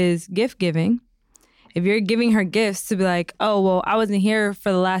language is gift giving, if you're giving her gifts to be like, oh, well, I wasn't here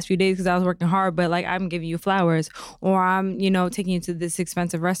for the last few days because I was working hard, but like I'm giving you flowers, or I'm, taking you to this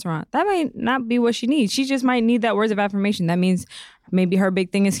expensive restaurant, that might not be what she needs. She just might need that words of affirmation. That means maybe her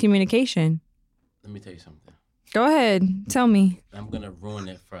big thing is communication. Let me tell you something. Go ahead, tell me. I'm gonna ruin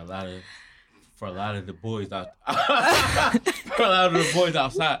it for a lot of the boys out for a lot of the boys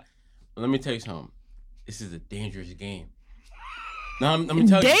outside. But let me tell you something. This is a dangerous game. No, let me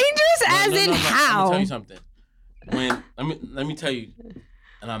tell you. Dangerous as in how? Let me tell you something. Let me tell you,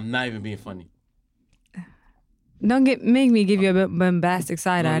 and I'm not even being funny. Don't make me give you a bombastic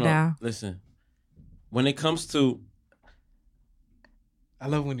side eye now. Listen, when it comes to, I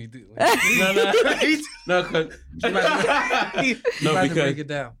love when you do. no, because break it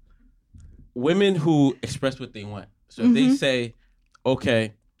down. Women who express what they want. So if they say,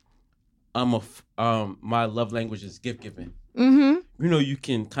 "Okay, my love language is gift giving," you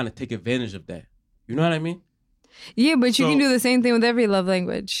can kind of take advantage of that. You know what I mean? Yeah, but you can do the same thing with every love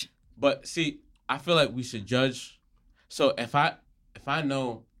language. But see, I feel like we should judge. So if I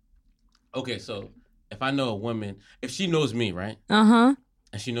know, so if I know a woman, if she knows me, right? And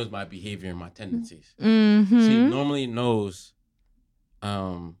she knows my behavior and my tendencies. She normally knows,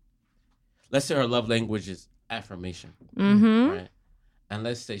 let's say her love language is affirmation, right? And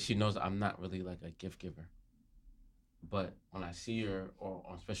let's say she knows I'm not really like a gift giver. But when I see her or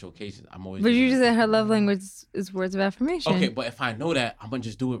on special occasions, I'm always... But you just said her love language is words of affirmation. Okay, but if I know that, I'm going to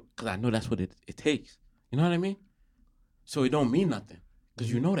just do it because I know that's what it takes. You know what I mean? So it don't mean nothing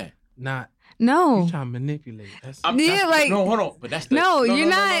because you know that. No. You're trying to manipulate. No, hold on. But that's the... You're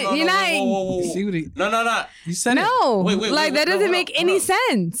not... Whoa. See what he... No. You said it. No. Wait, like, that doesn't make any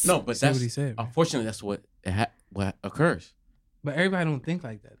sense. No, but that's what he said. Unfortunately, that's what occurs. But everybody don't think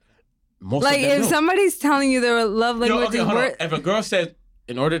like that. Most like, of them if somebody's telling you their love language is words... If a girl says,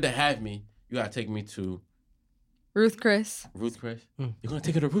 in order to have me, you got to take me to... Ruth Chris. You're going to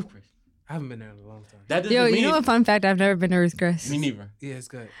take her to Ruth Chris. I haven't been there in a long time. That doesn't mean... you know a fun fact? I've never been to Ruth Chris. Me neither. Yeah, it's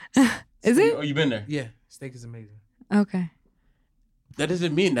good. Is it? Oh, you been there? Yeah. Steak is amazing. Okay. That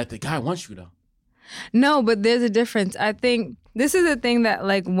doesn't mean that the guy wants you, though. No, but there's a difference. I think this is a thing that,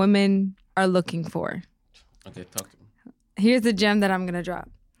 like, women are looking for. Okay, talk to me. Here's the gem that I'm going to drop.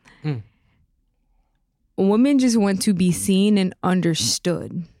 Women just want to be seen and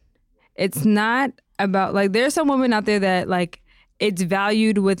understood. It's not about, like, there's some women out there that, like, it's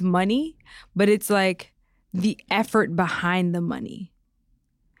valued with money, but it's like the effort behind the money.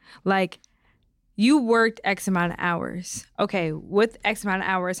 Like, you worked X amount of hours. Okay, with X amount of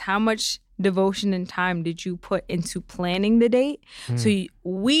hours, how much devotion and time did you put into planning the date so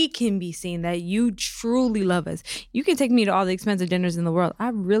we can be seen that you truly love us? You can take me to all the expensive dinners in the world. I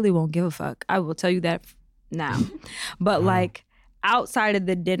really won't give a fuck. I will tell you that now. But like, outside of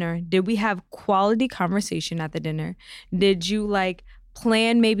the dinner, did we have quality conversation at the dinner? Did you like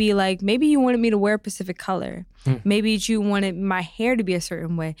plan maybe you wanted me to wear a specific color? Maybe you wanted my hair to be a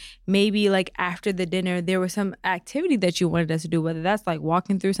certain way. Maybe like after the dinner, there was some activity that you wanted us to do, whether that's like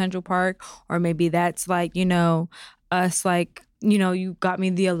walking through Central Park, or maybe that's like, us like, you got me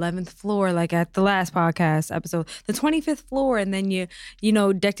the 11th floor, like at the last podcast episode, the 25th floor. And then you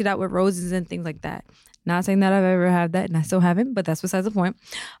decked it out with roses and things like that. Not saying that I've ever had that, and I still haven't, but that's besides the point.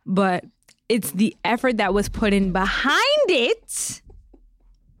 But it's the effort that was put in behind it.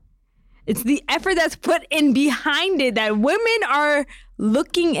 It's the effort that's put in behind it that women are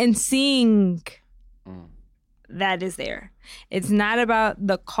looking and seeing that is there. It's not about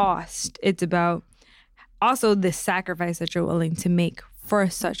the cost. It's about also the sacrifice that you're willing to make for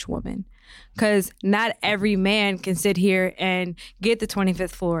such woman. Because not every man can sit here and get the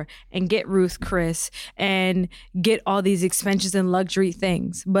 25th floor and get Ruth Chris and get all these expenses and luxury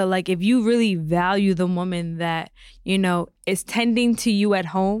things. But like, if you really value the woman that, is tending to you at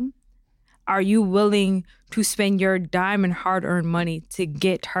home, are you willing to spend your dime and hard-earned money to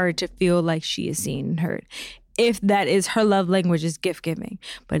get her to feel like she is seen and heard? If that is her love language is gift giving.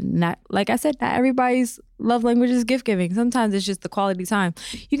 But not, like I said, not everybody's love language is gift giving. Sometimes it's just the quality time.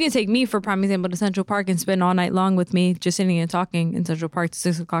 You can take me, for prime example, to Central Park and spend all night long with me just sitting and talking in Central Park to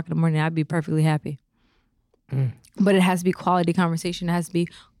 6 o'clock in the morning. I'd be perfectly happy. But it has to be quality conversation. It has to be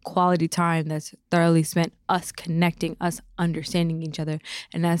quality time that's thoroughly spent, us connecting, us understanding each other,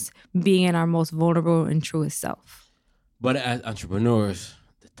 and us being in our most vulnerable and truest self. But as entrepreneurs,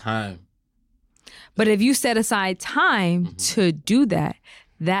 the time But if you set aside time to do that,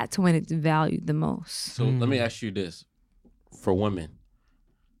 that's when it's valued the most. So let me ask you this. For women,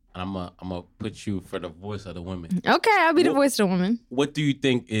 I'm gonna put you for the voice of the women. Okay, I'll be the voice of the woman. What do you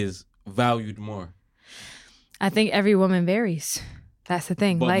think is valued more? I think every woman varies. That's the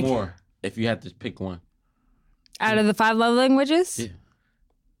thing. But like more, if you had to pick one. Out of the 5 love languages? Yeah.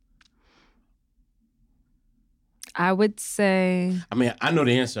 I would say... I mean, I know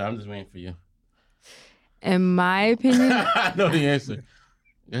the answer. I'm just waiting for you. In my opinion... I know the answer.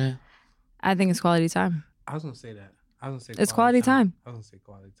 Yeah. I think it's quality time. I was going to say that. I was going to say it's quality time. I was going to say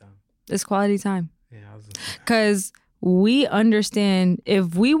quality time. It's quality time. Yeah, I was going to say that. Because we understand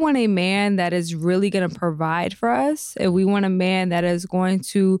if we want a man that is really going to provide for us, if we want a man that is going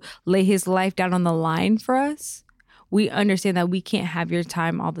to lay his life down on the line for us, we understand that we can't have your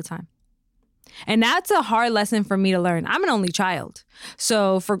time all the time. And that's a hard lesson for me to learn. I'm an only child.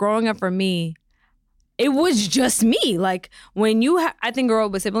 So for growing up for me, it was just me. Like when you, I think grow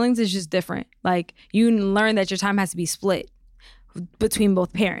up with siblings is just different. Like you learn that your time has to be split between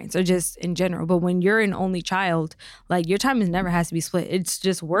both parents or just in general. But when you're an only child, like your time never has to be split. It's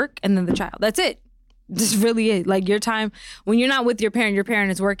just work and then the child. That's it. This really is. Like your time, when you're not with your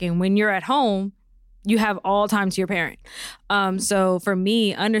parent is working. When you're at home, you have all time to your parent. So for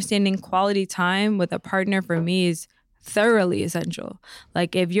me, understanding quality time with a partner for me is thoroughly essential.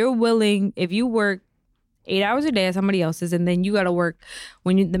 Like if you're willing, if you work 8 hours a day at somebody else's, and then you got to work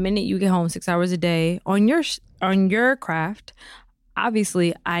the minute you get home 6 hours a day on your craft.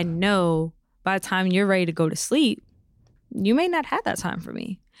 Obviously, I know by the time you're ready to go to sleep, you may not have that time for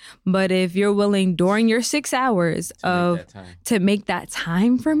me. But if you're willing during your 6 hours to make that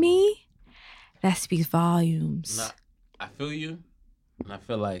time for me, that speaks volumes. Nah, I feel you, and I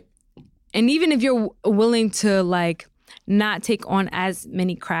feel like, and even if you're willing to like not take on as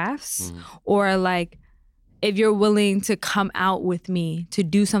many crafts, or like if you're willing to come out with me to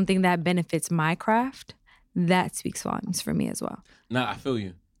do something that benefits my craft, that speaks volumes for me as well. Nah, I feel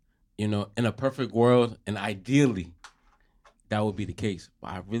you. You know, in a perfect world, and ideally, that would be the case.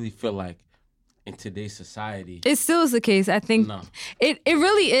 But I really feel like in today's society, it still is the case. I think it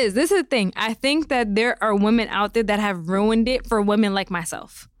really is. This is the thing. I think that there are women out there that have ruined it for women like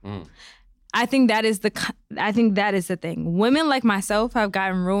myself. I think that is the thing. Women like myself have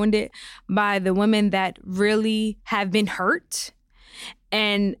gotten ruined it by the women that really have been hurt.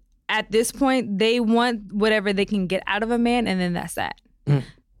 And at this point, they want whatever they can get out of a man, and then that's that.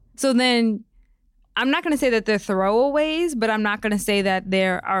 So then I'm not going to say that they're throwaways, but I'm not going to say that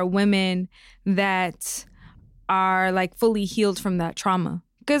there are women that are like fully healed from that trauma.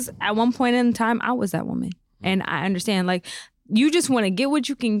 Because at one point in time, I was that woman. And I understand, like, you just want to get what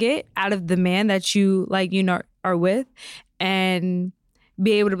you can get out of the man that you, like, you know, are with, and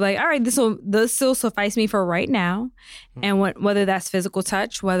be able to be like, all right, this still suffice me for right now. And whether that's physical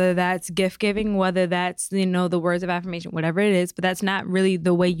touch, whether that's gift giving, whether that's, you know, the words of affirmation, whatever it is, but that's not really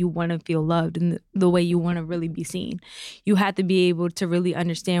the way you want to feel loved and the way you want to really be seen. You have to be able to really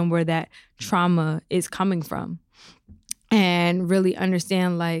understand where that trauma is coming from and really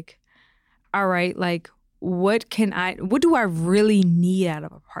understand, like, all right, like, what do I really need out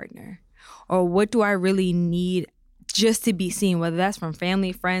of a partner? Or what do I really need just to be seen, whether that's from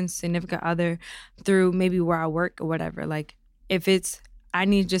family, friends, significant other, through maybe where I work or whatever. Like if it's, I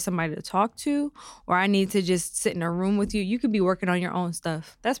need just somebody to talk to, or I need to just sit in a room with you. You could be working on your own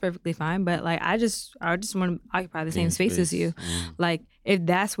stuff. That's perfectly fine. But like, I just want to occupy the same space as you. Like if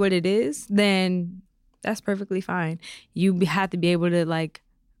that's what it is, then that's perfectly fine. You have to be able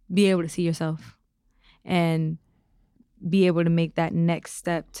to see yourself and be able to make that next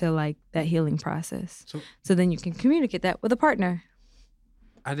step to like that healing process. So then you can communicate that with a partner.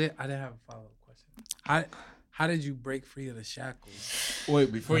 I did have a follow-up question. How did you break free of the shackles?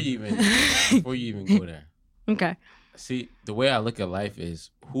 Wait, before you even go there. Okay. See, the way I look at life is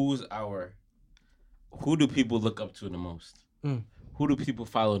who do people look up to the most? Who do people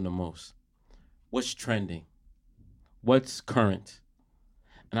follow the most? What's trending? What's current?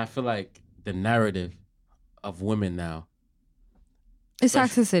 And I feel like the narrative of women now, it's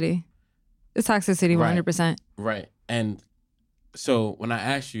toxicity. It's toxicity, 100%. Right. And so when I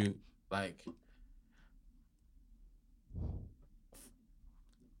ask you, like,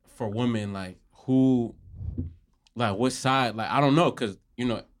 for women, like, who, like, what side, like, I don't know, because, you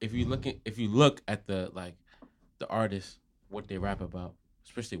know, if you look at the artists, what they rap about,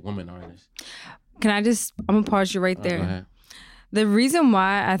 especially women artists. I'm going to pause you right there. Go ahead. The reason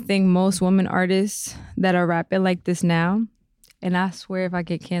why I think most women artists that are rapping like this now, and I swear if I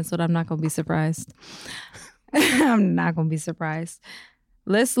get canceled, I'm not going to be surprised. I'm not going to be surprised.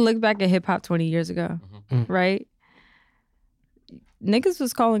 let's look back at hip hop 20 years ago, right? Niggas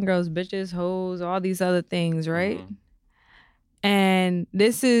was calling girls bitches, hoes, all these other things, right? And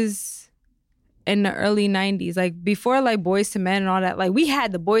this is in the early 90s, like before like Boys to Men and all that. Like we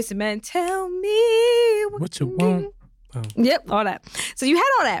had the Boys to Men, tell me what you want. Oh. Yep, all that. So you had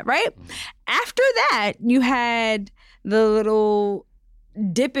all that, right? After that, you had the little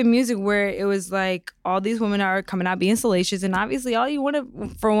dip in music where it was like all these women are coming out being salacious, and obviously all you wanted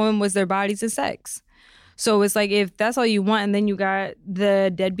for women was their bodies and sex. So it's like if that's all you want, and then you got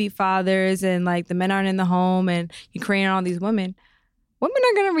the deadbeat fathers and like the men aren't in the home and you creating all these women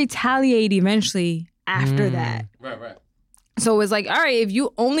are gonna retaliate eventually after that. Right. So it's like, all right, if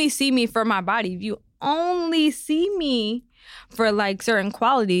you only see me for my body, if you only see me for like certain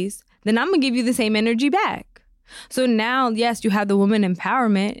qualities, then I'm gonna give you the same energy back. So now, yes, you have the woman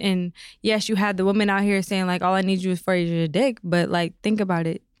empowerment, and yes, you have the women out here saying like, all I need you is for your dick. But like, think about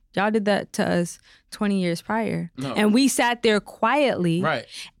it. Y'all did that to us 20 years prior. No. And we sat there quietly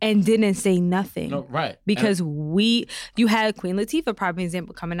and didn't say nothing. No, right. Because you had Queen Latifah, prime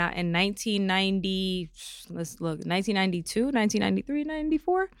example, coming out in 1990, let's look, 1992, 1993,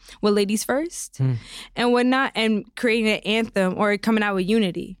 94, with Ladies First and whatnot, and creating an anthem or coming out with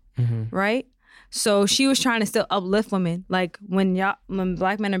Unity, right? So she was trying to still uplift women. Like when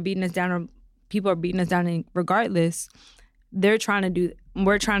black men are beating us down or people are beating us down regardless, we're trying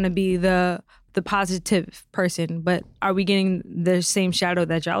to be the positive person, but are we getting the same shadow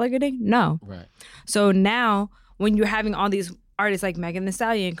that y'all are getting? No. Right. So now when you're having all these artists like Megan Thee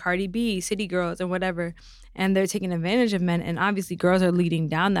Stallion, Cardi B, City Girls, or whatever, and they're taking advantage of men, and obviously girls are leading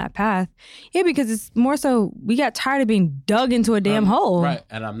down that path. Yeah, because it's more so we got tired of being dug into a damn hole. Right.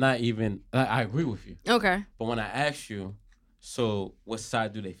 And I'm not even, I agree with you. Okay. But when I ask you, so what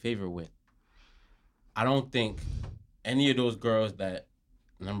side do they favor with? I don't think any of those girls that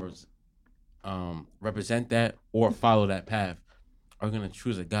numbers represent that or follow that path are going to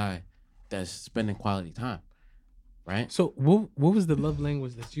choose a guy that's spending quality time, right? So what was the love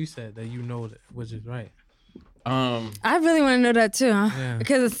language that you said that you know that which is right? I really want to know that too, huh? Yeah.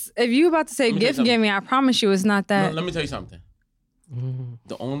 Because if you about to say gift give me, I promise you it's not that. No, let me tell you something.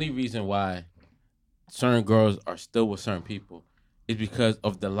 The only reason why certain girls are still with certain people is because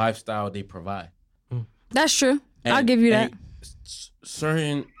of the lifestyle they provide. That's true. I'll give you that.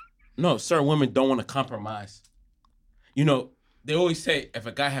 Certain women don't want to compromise. You know, they always say if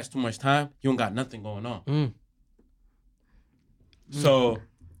a guy has too much time, you don't got nothing going on. So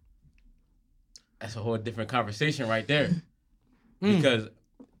that's a whole different conversation right there. Because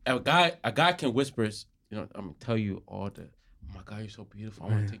a guy can whisper, you know, I'm gonna tell you all the, oh my God, you're so beautiful. I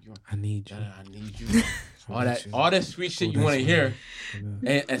want to take you on. I need you. I need you. all that sweet shit you want to hear,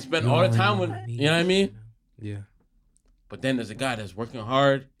 and spend all the time with. You know what I mean? Yeah. But then there's a guy that's working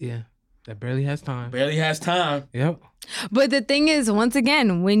hard. Yeah. That barely has time. Yep. But the thing is, once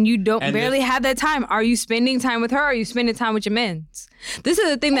again, when you don't have that time, are you spending time with her or are you spending time with your men? This is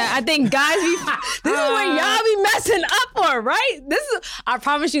the thing that I think guys this is where y'all be messing up on, right? I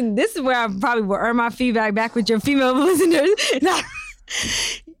promise you, this is where I probably will earn my feedback back with your female listeners.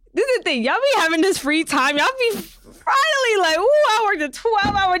 This is the thing. Y'all be having this free time. Y'all be finally like, ooh, I worked a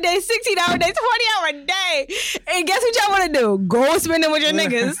 12-hour day, 16-hour day, 20-hour day. And guess what y'all want to do? Go spend it with your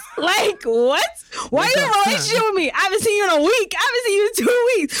niggas. Like, what? Why you in a relationship with me? I haven't seen you in a week. I haven't seen you in 2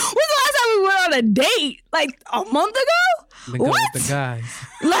 weeks. When's the last time we went on a date? Like, a month ago? What? With the guys.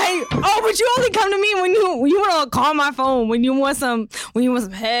 Like, but you only come to me when you want to call my phone, when you want some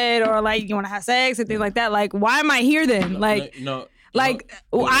head, or like you want to have sex and things like that. Like, why am I here then? Like, Like,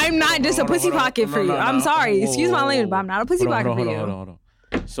 I'm not just a pussy pocket for you. I'm sorry. Excuse my language, but I'm not a pussy pocket for you. Hold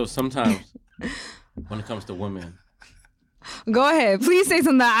on. So sometimes when it comes to women. Go ahead. Please say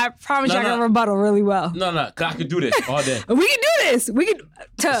something that I promise you I can rebuttal really well. No, I could do this all day. We can do this. We can.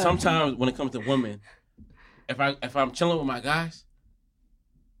 Sometimes when it comes to women, if I'm chilling with my guys,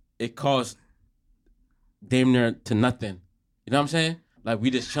 it costs damn near to nothing. You know what I'm saying? Like,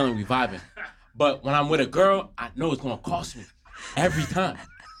 we just chilling, we vibing. But when I'm with a girl, I know it's going to cost me. Every time.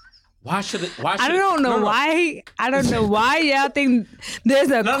 Why should it? I don't know why. I don't know why y'all think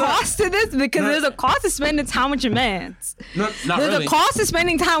there's a cost to this, because there's a cost to spending time with your mans. There's a cost to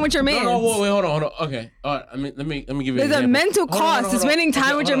spending time with your mans. Wait, hold on. Okay. All right. Let me give you. There's a mental cost to spending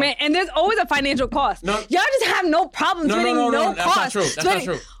time with your man, and there's always a financial cost. Y'all just have no problem spending no cost. That's not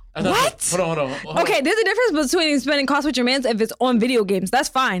true. What? Hold on. Okay, there's a difference between spending costs with your mans if it's on video games. That's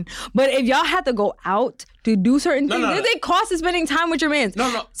fine. But if y'all have to go out to do certain things, there's a cost to spending time with your mans.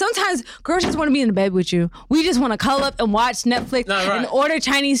 No. Sometimes girls just want to be in the bed with you. We just want to cuddle up and watch Netflix and order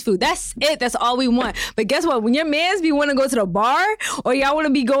Chinese food. That's it. That's all we want. But guess what? When your mans be want to go to the bar or y'all want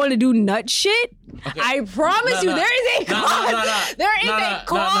to be going to do nut shit, I promise you, there is a cost. There is a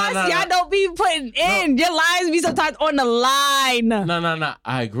cost y'all don't be putting in. Your lives be sometimes on the line. No.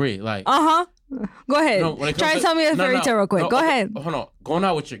 I agree. Like, go ahead. Try to tell me a fairy tale real quick. Go ahead. Hold on. Going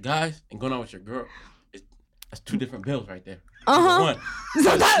out with your guys and going out with your girl, that's two different bills right there. Sometimes.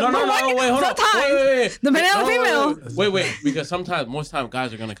 Wait. Depending on the female. Wait. Because most times,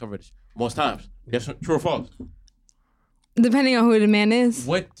 guys are gonna cover this. Most times. That's true or false? Depending on who the man is.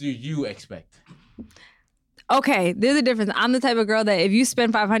 What do you expect? Okay, there's a difference. I'm the type of girl that if you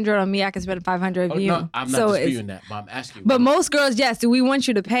spend $500 on me, I can spend $500 on you. No, I'm not disputing that, but I'm asking. But most girls, yes. Do we want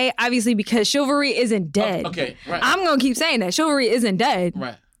you to pay? Obviously, because chivalry isn't dead. Okay, right. I'm gonna keep saying that chivalry isn't dead.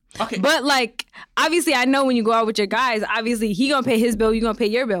 Right. Okay. But like, obviously, I know when you go out with your guys, obviously he gonna pay his bill, you gonna pay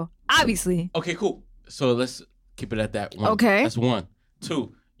your bill. Obviously. Okay, cool. So let's keep it at that. One. Okay. That's one.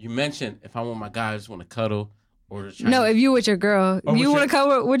 Two. You mentioned if I want my guys, I just want to cuddle. No, if you with your girl. If you want to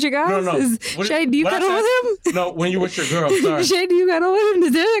cuddle with your guys? No. Shay, do you cuddle with him? No, when you're with your girl, sorry. Shay, do you cuddle with him?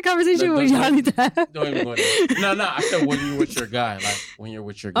 Is there a conversation with y'all need to have? Don't even go there. No, I said when you're with your guy, like when you're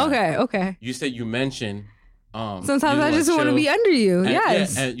with your guy. Okay. You said you mentioned sometimes I just want to be under you.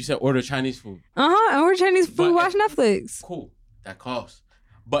 Yes. Yeah, and you said order Chinese food. And order Chinese food, watch Netflix. Cool. That costs.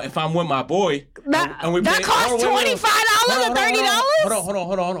 But if I'm with my boy, that costs $25 or $30.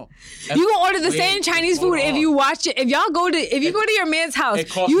 Hold on. You gonna order the same Chinese food if you watch it. If you go to your man's house,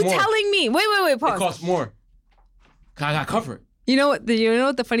 you telling me? Wait, pause. It costs more. I got covered. You know what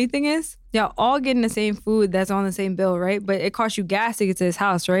the funny thing is? Y'all all getting the same food that's on the same bill, right? But it costs you gas to get to his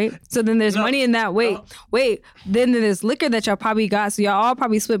house, right? So then there's money in that. Wait. Then there's liquor that y'all probably got. So y'all all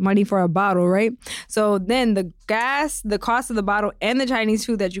probably split money for a bottle, right? So then the gas, the cost of the bottle, and the Chinese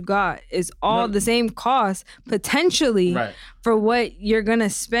food that you got is all the same cost potentially for what you're gonna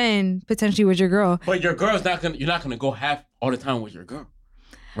spend potentially with your girl. But your girl's you're not gonna go half all the time with your girl.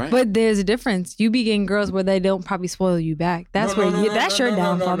 Right. But there's a difference. You be getting girls where they don't probably spoil you back. That's that's your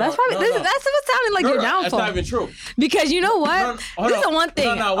downfall. That's what's sounding like your downfall. That's not even true. Because you know what? This is the one thing.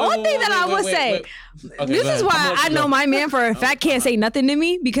 One thing that I would say. This is why I know my man for a fact can't say nothing to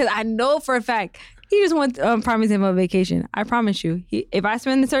me, because I know for a fact he just wants promise him a vacation. I promise you, if I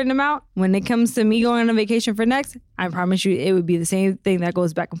spend a certain amount, when it comes to me going on vacation for next, I promise you it would be the same thing that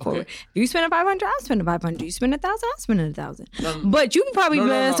goes back and forward. If you spend $500, I'll spend $500. You spend $1,000, I'll spend $1,000. But you can probably be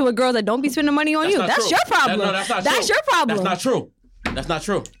honest with girls that don't be spending money on you. That's your problem. That's your problem. That's not true. That's not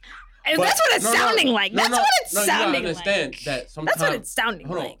true. And that's what it's sounding like. That's what it's sounding like. You gotta understand that sometimes. That's what it's sounding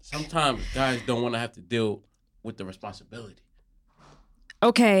like. Sometimes guys don't want to have to deal with the responsibility.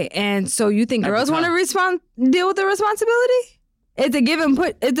 Okay, and so you think girls want to deal with the responsibility? It's a give and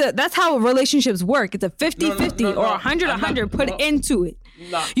put. That's how relationships work. It's a 50-50 or 100-100 put into it.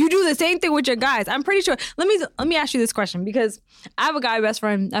 Nah. You do the same thing with your guys. I'm pretty sure. Let me ask you this question, because I have a guy best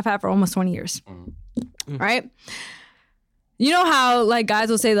friend I've had for almost 20 years. Right? You know how like guys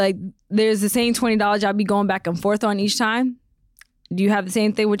will say like there's the same $20 I'll be going back and forth on each time? Do you have the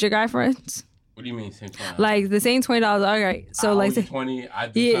same thing with your guy friends? What do you mean same $20? Like the same $20. All right. So I like owe you 20. I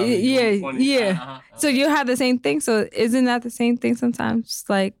do 20. Yeah. So you have the same thing. So isn't that the same thing sometimes?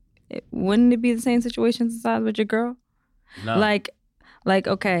 Like, wouldn't it be the same situation sometimes with your girl? No. Like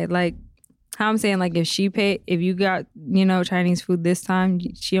okay, like how I'm saying, like if you got Chinese food this time,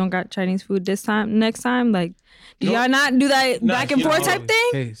 she don't got Chinese food this time. Next time, like do y'all not do that back and forth type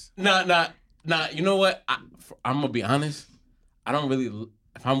thing? Nah. You know what? I'm gonna be honest. I don't really.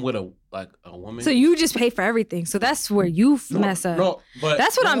 If I'm with a woman. So you just pay for everything. So that's where you mess up. No, but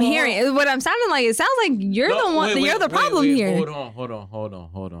that's what I'm hearing. What I'm sounding like, it sounds like you're the one. You're the problem here. Hold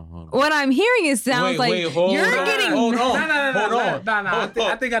on. What I'm hearing sounds like you're getting. Hold on.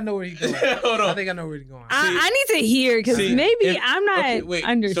 I think I know where he's going. Hold on. I think I know where he's going. I need to hear, because maybe I'm not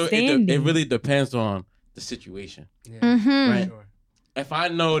understanding. So it really depends on the situation. Yeah. Mm-hmm. Right. Sure. If I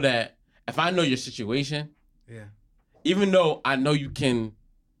know your situation. Yeah. Even though I know you can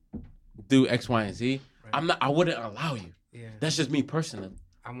do X, Y, and Z, right. I wouldn't allow you. Yeah. That's just me personally.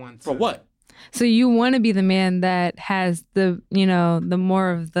 For what? So you want to be the man that has the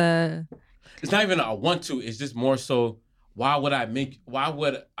more of the. It's not even I want to. It's just more so. Why would I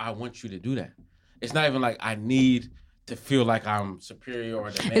want you to do that? It's not even like I need to feel like I'm superior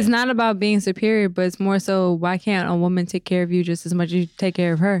or the man. It's not about being superior, but it's more so, why can't a woman take care of you just as much as you take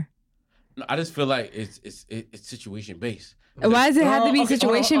care of her? No, I just feel like it's situation based. Why does it have to be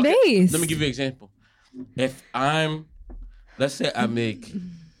situation based? Let me give you an example. If let's say I make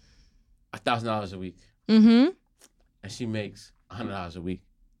 $1,000 a week, and she makes $100 a week,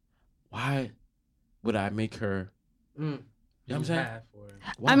 why would I make her? You know what I'm saying?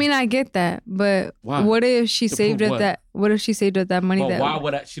 I mean, I get that, but why? What if she saved up that? What if she saved up that money? But why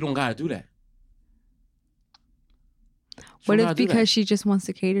would she don't gotta do that? What if because she just wants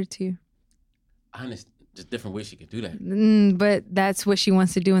to cater to you? Honest, just different ways she could do that. But that's what she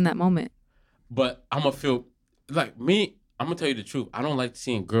wants to do in that moment. But I'm gonna feel like me. I'm gonna tell you the truth. I don't like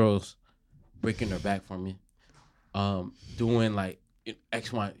seeing girls breaking their back for me, doing like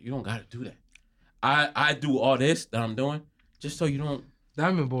X, Y. You don't gotta do that. I do all this that I'm doing just so you don't.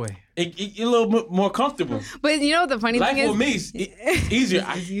 Diamond boy. You're a little bit more comfortable. But you know what the funny thing is? Life with me is easier.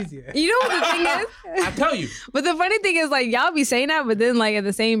 It's easier. You know what the thing is? I tell you. But the funny thing is, like, y'all be saying that, but then, like, in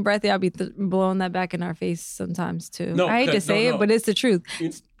the same breath, y'all be blowing that back in our face sometimes, too. No, I hate to say it, but it's the truth.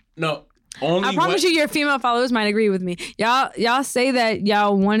 I promise you your female followers might agree with me. Y'all say that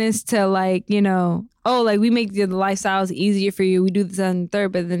y'all want us to, like, you know, oh, like, we make the lifestyles easier for you. We do this and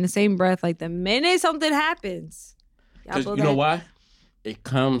third, but in the same breath, like, the minute something happens, because you know why? It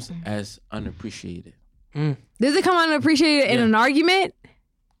comes as unappreciated. Does it come unappreciated in an argument?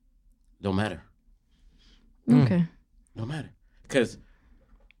 Don't matter. Okay. Don't matter. Because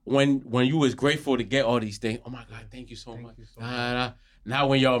when you was grateful to get all these things, oh my God, thank you so much. Now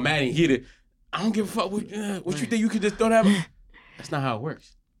when y'all mad and heated, I don't give a fuck what you think you could just throw that. That's not how it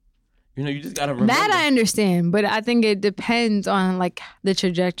works. You know, you just gotta remember. That I understand, but I think it depends on like the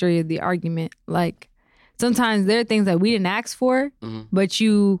trajectory of the argument. Like sometimes there are things that we didn't ask for, but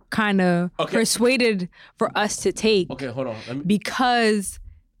you kind of persuaded for us to take. Okay, hold on. Because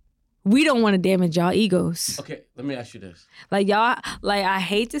we don't want to damage y'all egos. Okay, let me ask you this. Like y'all, like I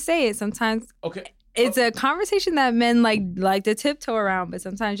hate to say it, sometimes. Okay. It's a conversation that men like to tiptoe around, but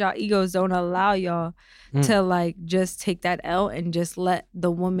sometimes y'all egos don't allow y'all to like just take that L and just let the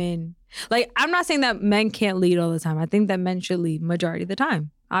woman. Like, I'm not saying that men can't lead all the time. I think that men should lead majority of the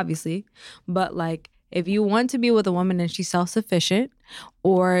time, obviously. But like, if you want to be with a woman and she's self-sufficient,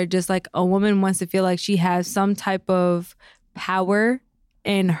 or just like a woman wants to feel like she has some type of power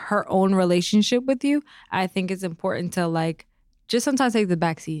in her own relationship with you, I think it's important to like just sometimes take the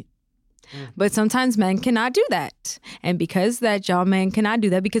backseat. But sometimes men cannot do that. And because that y'all men cannot do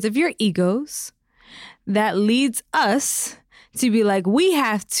that, because of your egos, that leads us to be like, we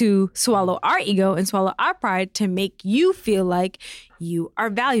have to swallow our ego and swallow our pride to make you feel like you are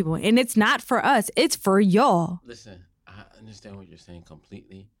valuable. And it's not for us. It's for y'all. Listen, I understand what you're saying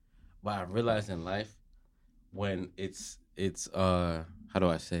completely. But I realize in life when it's how do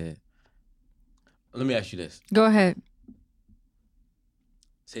I say it? Let me ask you this. Go ahead.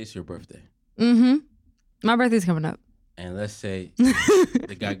 Say it's your birthday. My birthday's coming up. And let's say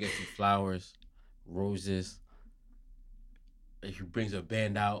the guy gets you flowers, roses. He brings a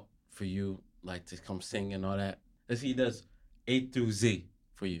band out for you, like to come sing and all that. Let's say he does A through Z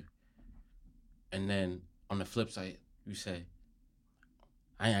for you. And then on the flip side, you say,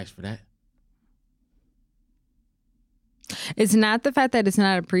 I ain't asked for that. It's not the fact that it's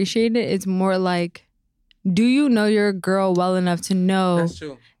not appreciated. It's more like, do you know your girl well enough to know that's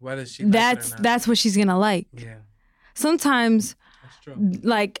true. Whether she that's what she's gonna like? Yeah. Sometimes, that's true.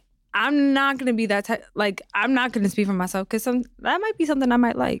 Like, I'm not gonna be that type. Like, I'm not gonna speak for myself because that might be something I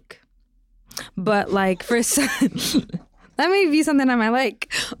might like. But like for some, that may be something I might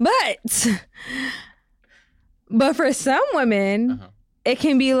like. But for some women, it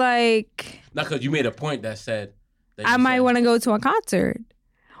can be like. Not because you made a point that said. I might want to go to a concert.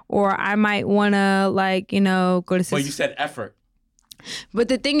 Or I might want to, like, you know, go to... But you said effort. But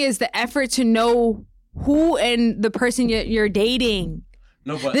the thing is, the effort to know who and the person you're dating.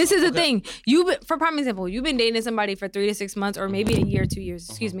 No, but... This is the thing. For prime example, you've been dating somebody for 3 to 6 months or maybe a year, 2 years,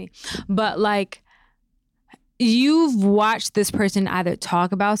 excuse me. But, like, you've watched this person either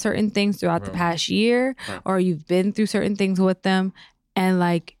talk about certain things throughout the past year or you've been through certain things with them. And,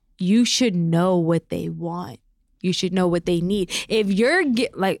 like, you should know what they want. You should know what they need. If you're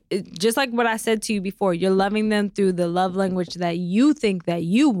just like what I said to you before, you're loving them through the love language that you think that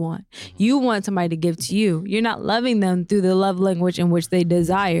you want. You want somebody to give to you. You're not loving them through the love language in which they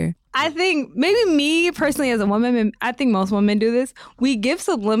desire. I think maybe me personally as a woman, and I think most women do this, we give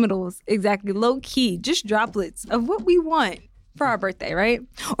subliminals, exactly, low key, just droplets of what we want for our birthday, right?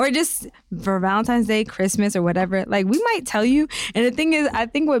 Or just for Valentine's Day, Christmas, or whatever. Like, we might tell you. And the thing is, I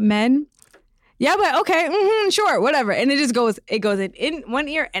think with men, yeah, but okay, sure, whatever. And it goes in one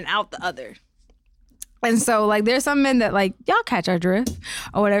ear and out the other. And so, like, there's some men that, like, y'all catch our drift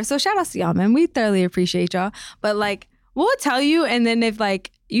or whatever. So shout out to y'all, man. We thoroughly appreciate y'all. But, like, we'll tell you, and then if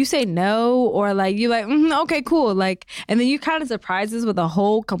like you say no, or like you're like, okay, cool, like, and then you kind of surprise us with a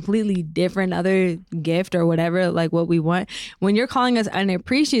whole completely different other gift or whatever, like what we want. When you're calling us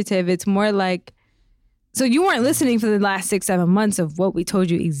unappreciative, it's more like, so you weren't listening for the last 6-7 months of what we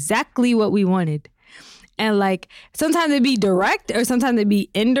told you exactly what we wanted. And like sometimes it'd be direct, or sometimes it'd be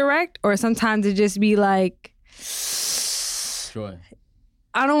indirect, or sometimes it'd just be like, Joy.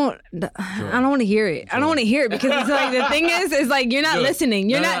 I don't want to hear it. I don't want to hear it, because it's like, the thing is like, you're not listening.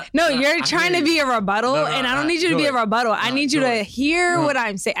 You're you're trying to be a rebuttal, and I don't need you to be a rebuttal. I need you to hear what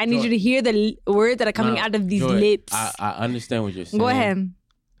I'm saying. I need you to hear the words that are coming out of these lips. I understand what you're saying. Go ahead.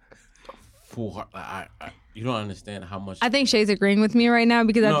 You don't understand how much. I think Shay's agreeing with me right now,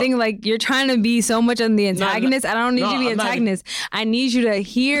 because I think like you're trying to be so much on the antagonist. I don't need you to be antagonist. I need you to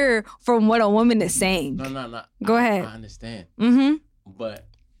hear from what a woman is saying. No. Go ahead. I understand. Mm-hmm.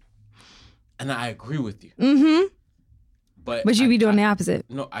 And I agree with you. Mm-hmm. But you be doing the opposite.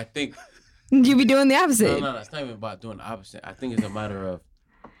 No, I think you be doing the opposite. No, it's not even about doing the opposite. I think it's a matter of,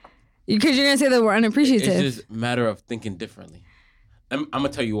 because you're gonna say that we're unappreciative. It's just a matter of thinking differently. I'm gonna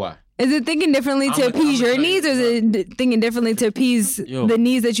tell you why. Is it thinking differently to appease your needs, or is it thinking differently to appease the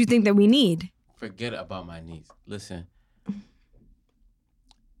needs that you think that we need? Forget about my needs. Listen,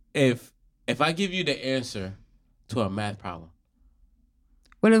 if I give you the answer to a math problem,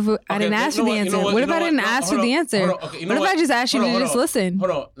 what if I didn't ask you the answer? What if I didn't ask you the answer? What if I just asked you to just listen? Hold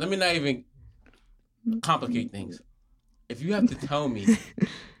on. Let me not even complicate things. If you have to tell me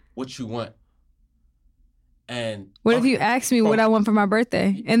what you want, and what if you ask me what I want for my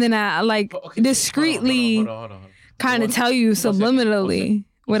birthday, and then I like discreetly kind of tell you subliminally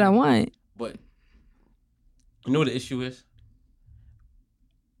what I want? But you know what the issue is?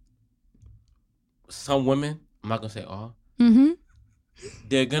 Some women, I'm not gonna say all,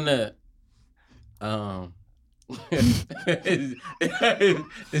 they're gonna it's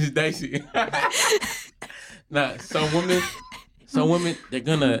dicey. Nah, some women they're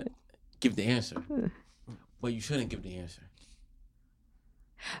gonna give the answer, but you shouldn't give the answer.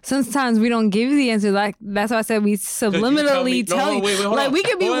 Sometimes we don't give the answer. Like, that's why I said we subliminally tell you. Like, we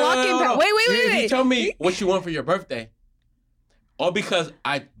could be walking past. Wait. You tell me what you want for your birthday, all because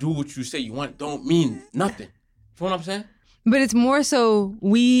I do what you say you want don't mean nothing. You know what I'm saying? But it's more so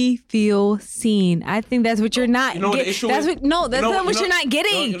we feel seen. I think that's what you're not getting. That's not what you're not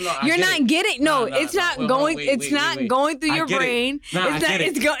getting. You're not getting. No, it's not going. It's not going through your brain. It's not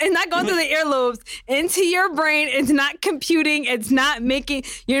going through the earlobes into your brain. It's not computing. It's not making.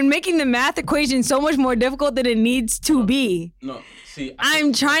 You're making the math equation so much more difficult than it needs to be. No. See,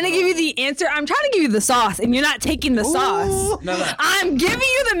 I'm trying to give you the answer. I'm trying to give you the sauce, and you're not taking the sauce. No. I'm giving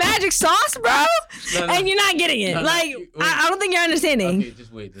you the magic sauce, bro, and you're not getting it. I don't think you're understanding. Okay,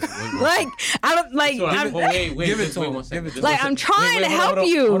 just wait. Like, I don't like. Wait. Give it to him. Like, I'm trying to help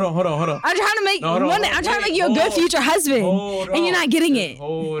you. Hold on. I'm trying to make I'm trying to make you a good future husband, and you're not getting it.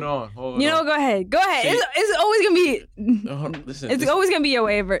 Hold on. You know, go ahead. It's always gonna be. Listen, it's always gonna be your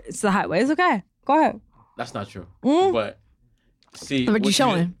way. It's the highway. It's okay. Go ahead. That's not true. But. See, what you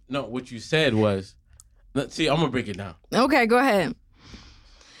showing? What you said was, see, I'm gonna break it down. Okay, go ahead.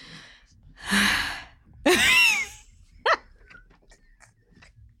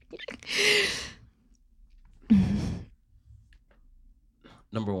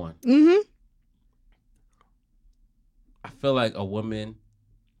 Number one. I feel like a woman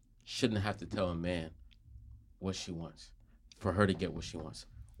shouldn't have to tell a man what she wants for her to get what she wants.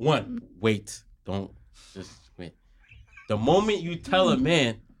 One, wait. Don't just wait. The moment you tell a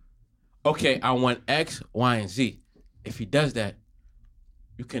man, okay, I want X, Y, and Z, if he does that,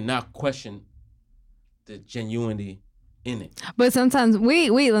 you cannot question the genuinity in it. But sometimes,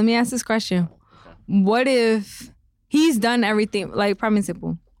 wait, let me ask this question. Okay. What if he's done everything, like, prime and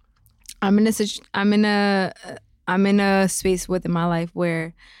simple. I'm in a space within my life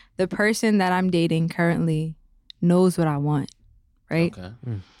where the person that I'm dating currently knows what I want, right? Okay.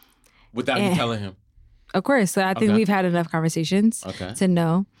 Without you telling him. Of course. So I think we've had enough conversations to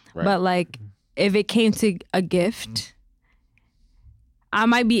know. Right. But like, if it came to a gift, I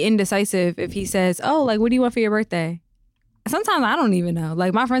might be indecisive if he says, oh, like, what do you want for your birthday? Sometimes I don't even know.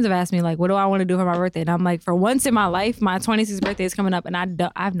 Like, my friends have asked me, like, what do I want to do for my birthday? And I'm like, for once in my life, my 26th birthday is coming up, and I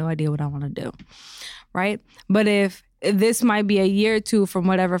have no idea what I want to do. Right? But if this might be a year or two from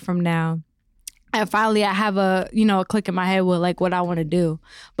now, and finally I have a click in my head with like what I want to do.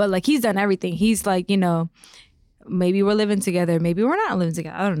 But like, he's done everything. He's like, maybe we're living together, maybe we're not living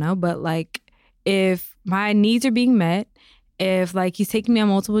together. I don't know. But like, if my needs are being met, if like he's taking me on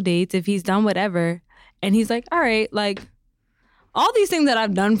multiple dates, if he's done whatever, and he's like, all right, like, all these things that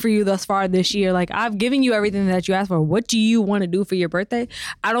I've done for you thus far this year, like I've given you everything that you asked for. What do you want to do for your birthday?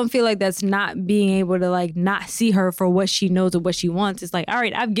 I don't feel like that's not being able to like not see her for what she knows or what she wants. It's like, all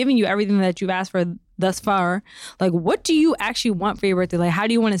right, I've given you everything that you've asked for thus far. Like, what do you actually want for your birthday? Like, how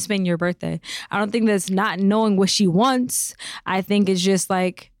do you want to spend your birthday? I don't think that's not knowing what she wants. I think it's just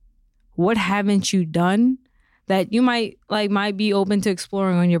like, what haven't you done that you might be open to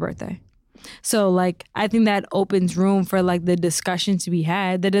exploring on your birthday? So like, I think that opens room for like the discussion to be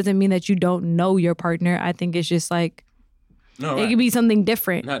had. That doesn't mean that you don't know your partner. I think it's just like, it could be something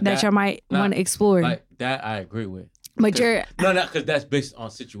different that you might want to explore. Like that I agree with. But because that's based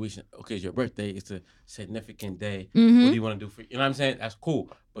on situation. Okay, it's your birthday. It's a significant day. What do you want to do for? You know what I'm saying? That's cool.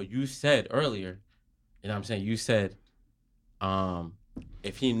 But you said earlier, you know what I'm saying? You said,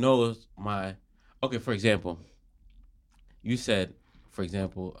 if he knows my, okay, for example, you said, for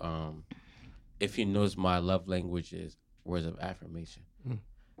example, if he knows my love language is words of affirmation.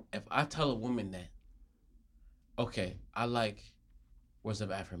 If I tell a woman that, okay, I like words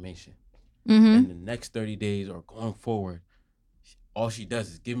of affirmation, and the next 30 days or going forward, all she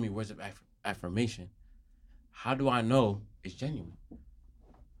does is give me words of affirmation, how do I know it's genuine?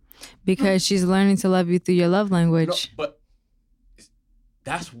 Because she's learning to love you through your love language. No, but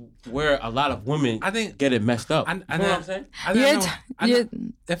that's where a lot of women get it messed up. You know what I'm saying?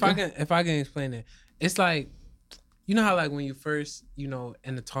 If I can explain it, it's like, you know how like when you first, you know,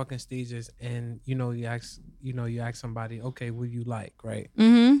 in the talking stages and, you know, you ask somebody, okay, what do you like, right?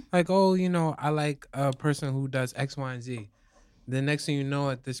 Like, oh, you know, I like a person who does X, Y, and Z. The next thing you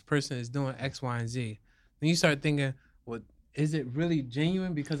know, this person is doing X, Y, and Z. Then you start thinking, well, is it really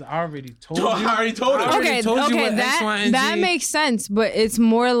genuine? Because I already told you. I already told her. Okay, that makes sense. But it's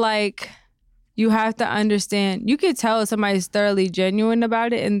more like you have to understand. You could tell if somebody's thoroughly genuine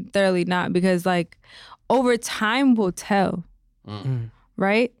about it and thoroughly not, because like over time will tell,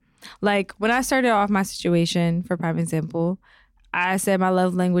 right? Like when I started off my situation, for prime example, I said my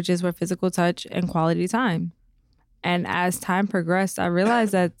love languages were physical touch and quality time. And as time progressed, I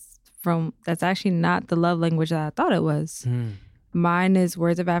realized that's actually not the love language that I thought it was. Mine is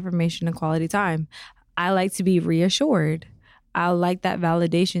words of affirmation and quality time. I like to be reassured. I like that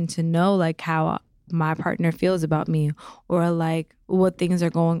validation to know like how my partner feels about me or like what things are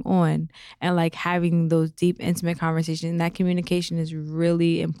going on, and like having those deep, intimate conversations. That communication is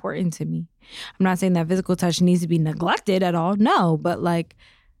really important to me. I'm not saying that physical touch needs to be neglected at all. No, but like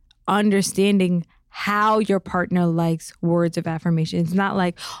understanding how your partner likes words of affirmation. It's not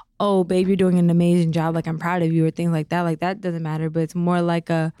like, oh, babe, you're doing an amazing job, like I'm proud of you, or things like that. Like that doesn't matter, but it's more like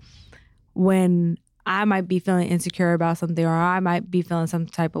when I might be feeling insecure about something, or I might be feeling some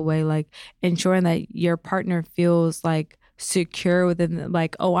type of way, like ensuring that your partner feels like secure within,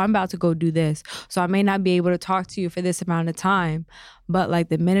 like, oh, I'm about to go do this. So I may not be able to talk to you for this amount of time, but like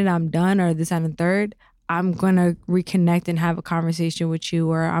the minute I'm done or this and the third, I'm going to reconnect and have a conversation with you,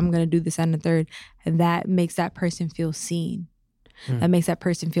 or I'm going to do this and the third. And that makes that person feel seen. That makes that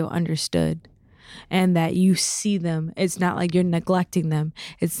person feel understood, and that you see them. It's not like you're neglecting them.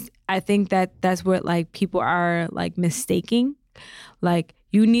 I think that's what like people are like mistaking. Like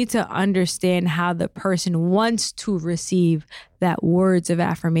you need to understand how the person wants to receive that words of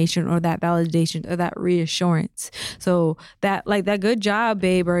affirmation or that validation or that reassurance. So that like that good job,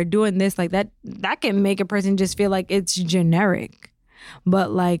 babe, or doing this, like that can make a person just feel like it's generic.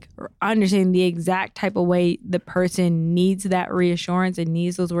 But like understanding the exact type of way the person needs that reassurance and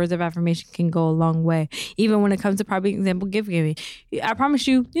needs those words of affirmation can go a long way. Even when it comes to, probably example, gift giving. I promise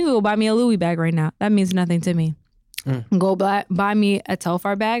you can go buy me a Louis bag right now. That means nothing to me. Go buy me a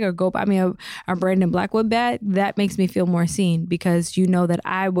Telfar bag, or go buy me a Brandon Blackwood bag. That makes me feel more seen, because you know that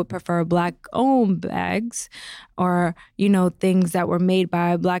I would prefer Black-owned bags, or, you know, things that were made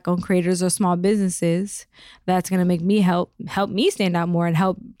by Black-owned creators or small businesses. That's going to make me help me stand out more and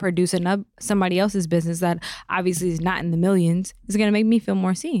help produce somebody else's business that obviously is not in the millions. It's going to make me feel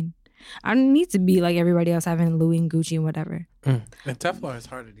more seen. I don't need to be like everybody else having Louis and Gucci and whatever. And Teflon is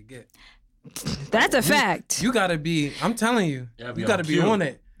harder to get. That's a fact. You gotta be. I'm telling you, you gotta be on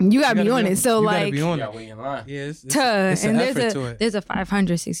it. You gotta be on it. So like, you gotta wait in line. Yeah, it's an effort to it. There's a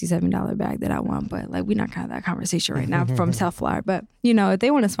 $567 bag that I want, but like we're not gonna have that conversation right now from Telfar. But you know, if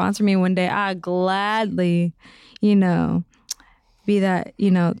they want to sponsor me one day, I gladly, you know, be that, you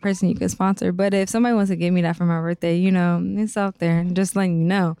know, person you can sponsor. But if somebody wants to give me that for my birthday, you know, it's out there, and just letting you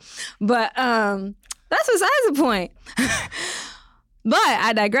know. But that's besides the point. But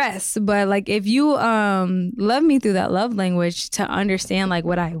I digress. But like, if you love me through that love language to understand like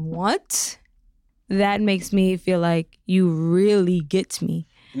what I want, that makes me feel like you really get me.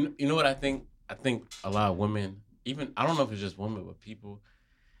 You know what I think? I think a lot of women even I don't know if it's just women, but people,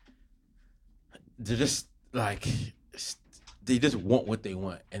 they're just like they just want what they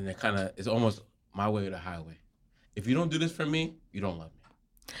want, and they kind of it's almost my way or the highway. If you don't do this for me, you don't love me.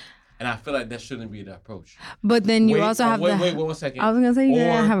 And I feel like that shouldn't be the approach. But then you also have wait 1 second. I was gonna say you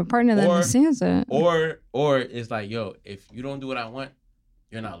gotta have a partner that understands it. Or it's like, yo, if you don't do what I want,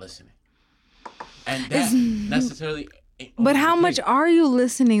 you're not listening. And that necessarily. But how much are you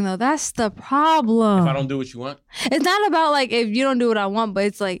listening though? That's the problem. If I don't do what you want, it's not about like if you don't do what I want, but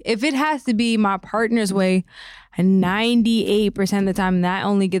it's like if it has to be my partner's way, 98% of the time, and I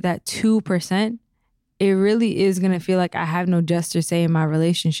only get that 2%, it really is gonna feel like I have no just or say in my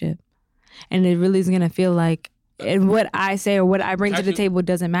relationship. And it really is going to feel like what I say or what I bring to the table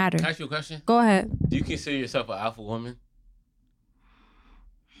doesn't matter. Can I ask you a question? Go ahead. Do you consider yourself an alpha woman?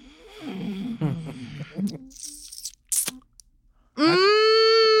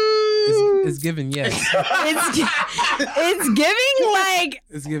 It's given yes. It's giving like...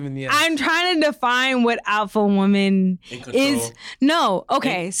 It's given yes. I'm trying to define what alpha woman is. No.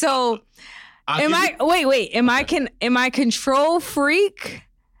 Okay. So am I... Wait. Am I control freak?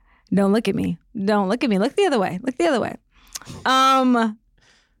 Don't look at me. Don't look at me. Look the other way. Look the other way.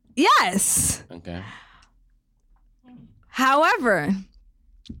 Yes. Okay. However,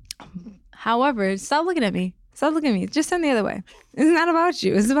 stop looking at me. Stop looking at me. Just turn the other way. It's not about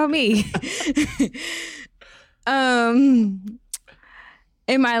you. It's about me. Am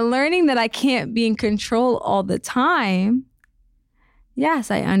I learning that I can't be in control all the time?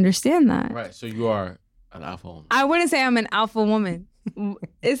 Yes, I understand that. Right. So you are an alpha woman. I wouldn't say I'm an alpha woman.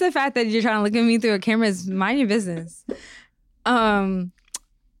 It's the fact that you're trying to look at me through a camera is mind your business. I'm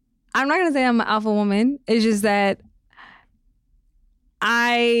not gonna say I'm an alpha woman. It's just that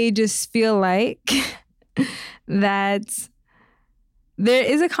I just feel like that there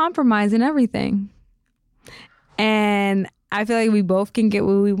is a compromise in everything. And I feel like we both can get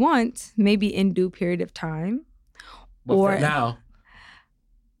what we want, maybe in due period of time. But for now,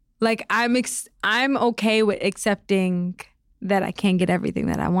 like I'm okay with accepting that I can't get everything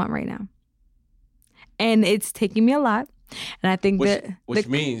that I want right now. And it's taking me a lot. And I think which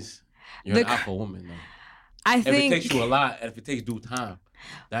means you're an alpha woman, though. If it takes you a lot, and if it takes due time,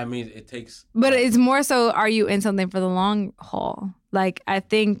 that means it takes... But it's more so, are you in something for the long haul? Like, I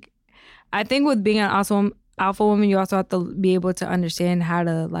think with being an alpha woman, you also have to be able to understand how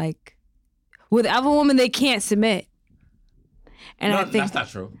to, like... With alpha woman, they can't submit. And I think that's not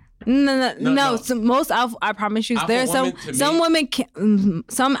true. No. So most alpha, I promise you, there are some women can,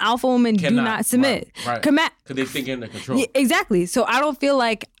 some alpha women do not submit. Right. Because they think in their control. Yeah, exactly. So I don't feel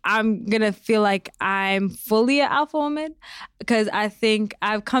like I'm gonna feel like I'm fully an alpha woman, because I think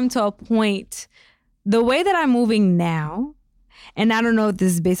I've come to a point, the way that I'm moving now, and I don't know if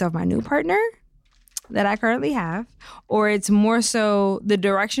this is based off my new partner that I currently have, or it's more so the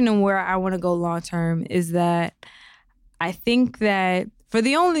direction and where I want to go long term, is that I think that for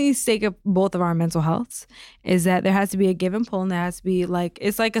the only sake of both of our mental healths, is that there has to be a give and pull, and there has to be like,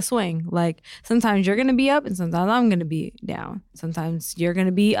 it's like a swing. Like sometimes you're going to be up and sometimes I'm going to be down. Sometimes you're going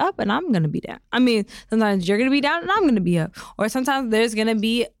to be up and I'm going to be down. I mean, sometimes you're going to be down and I'm going to be up. Or sometimes there's going to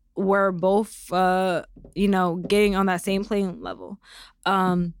be, we're both, getting on that same playing level.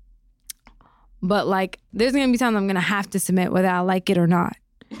 But like, there's going to be times I'm going to have to submit whether I like it or not.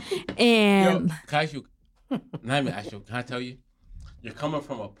 And can I ask you, not even ask you, can I tell you? You're coming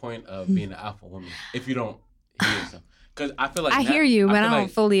from a point of being an alpha woman if you don't hear yourself. Because I feel like... I hear you, but I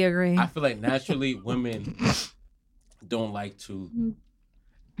don't fully agree. I feel like naturally women don't like to...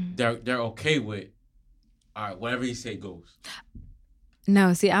 They're okay with, all right, whatever you say goes.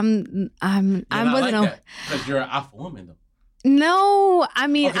 No, see, I'm wasn't like because you're an alpha woman, though. No, I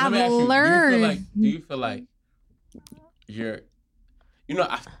mean, okay, I've learned. Do you feel like you're...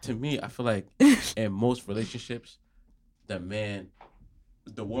 to me, I feel like in most relationships,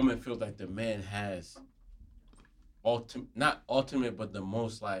 the woman feels like the man has not ultimate, but the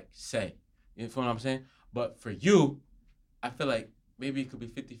most like say. You feel what I'm saying? But for you, I feel like maybe it could be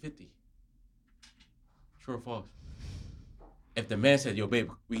 50-50. True or false? If the man said, yo,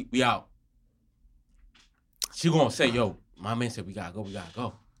 babe, we out. She gonna say, yo, my man said we gotta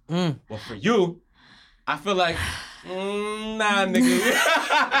go. But for you, I feel like, nah,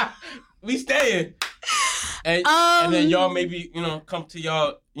 nigga. We staying. And then y'all maybe, come to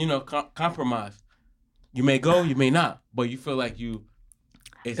y'all, compromise. You may go, you may not, but you feel like you...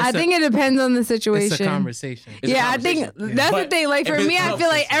 I think it depends on the situation. It's a conversation. I think that's the thing. Like for me, I feel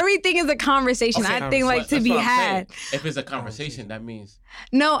like everything is a conversation. Okay, I think like to be had. If it's a conversation, that means...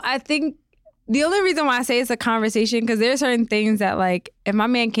 No, I think the only reason why I say it's a conversation, because there are certain things that, like, if my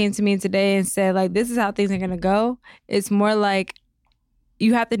man came to me today and said, like, this is how things are going to go, it's more like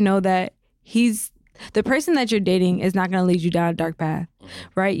you have to know that the person that you're dating is not going to lead you down a dark path,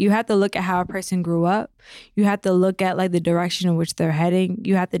 right? You have to look at how a person grew up. You have to look at, like, the direction in which they're heading.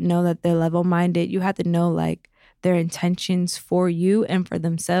 You have to know that they're level-minded. You have to know, like, their intentions for you and for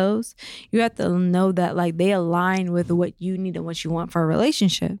themselves. You have to know that, like, they align with what you need and what you want for a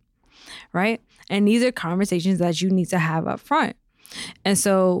relationship. Right? And these are conversations that you need to have up front. And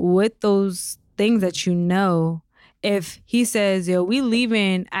so with those things that you know, if he says, yo, we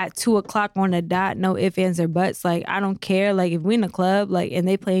leaving at 2:00 on the dot, no ifs, ands, or buts, like, I don't care. Like, if we in a club, like, and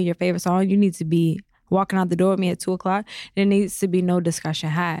they playing your favorite song, you need to be walking out the door with me at 2:00. There needs to be no discussion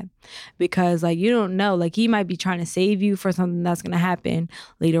had, because, like, you don't know, like, he might be trying to save you for something that's going to happen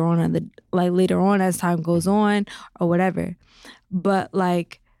later on as time goes on or whatever. But,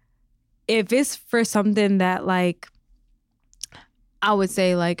 like, if it's for something that, like, I would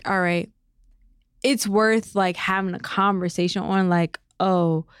say, like, all right, it's worth, like, having a conversation on, like,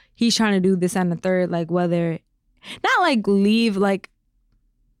 oh, he's trying to do this and the third, like, whether, not, like, leave, like,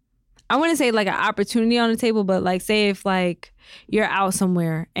 I wouldn't say, like, an opportunity on the table, but, like, say if, like, you're out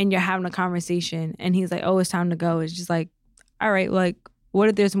somewhere and you're having a conversation and he's like, oh, it's time to go. It's just like, all right, like, what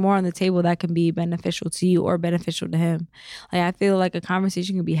if there's more on the table that can be beneficial to you or beneficial to him? Like, I feel like a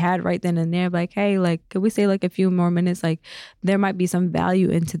conversation can be had right then and there. Like, hey, like, could we say, like, a few more minutes? Like, there might be some value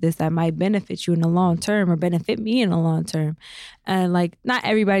into this that might benefit you in the long term or benefit me in the long term. And, like, not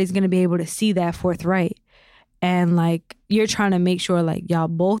everybody's going to be able to see that forthright. And, like, you're trying to make sure, like, y'all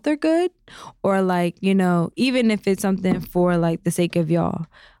both are good, or, like, you know, even if it's something for, like, the sake of y'all.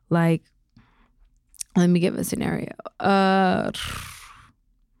 Like, let me give a scenario.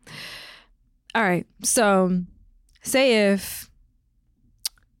 All right, so say if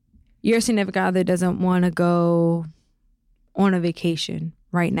your significant other doesn't want to go on a vacation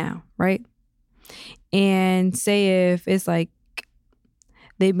right now, right? And say if it's like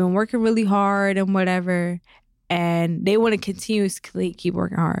they've been working really hard and whatever, and they want to continuously keep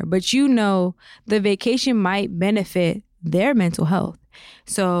working hard, but you know the vacation might benefit their mental health.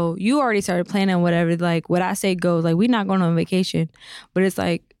 So you already started planning whatever, like, what I say goes, like, we're not going on vacation, but it's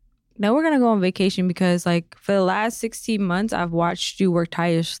like, no, we're going to go on vacation because, like, for the last 16 months, I've watched you work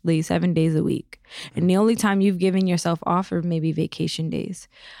tirelessly 7 days a week. And the only time you've given yourself off are maybe vacation days.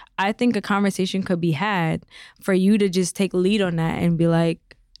 I think a conversation could be had for you to just take lead on that and be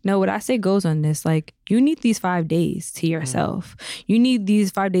like, no, what I say goes on this. Like, you need these 5 days to yourself. You need these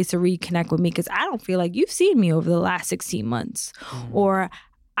 5 days to reconnect with me, because I don't feel like you've seen me over the last 16 months. Or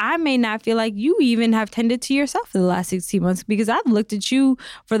I may not feel like you even have tended to yourself for the last 16 months, because I've looked at you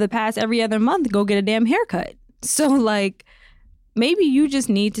for the past every other month to go get a damn haircut. So, like, maybe you just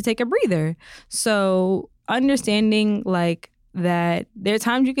need to take a breather. So understanding, like, that there are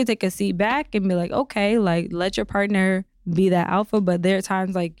times you can take a seat back and be like, okay, like, let your partner be that alpha, but there are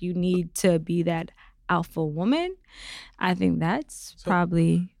times, like, you need to be that alpha woman. I think that's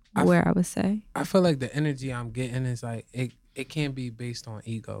probably where I would say. I feel like the energy I'm getting is, like, it can't be based on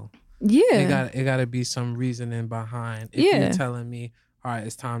ego. Yeah. It gotta be some reasoning behind. If you're telling me, all right,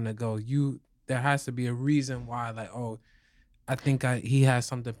 it's time to go, there has to be a reason why, like, oh, I think he has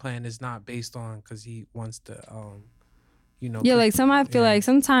something planned. It's not based on because he wants to, you know. Yeah, like, I feel like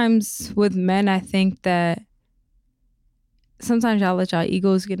sometimes with men, I think that sometimes y'all let y'all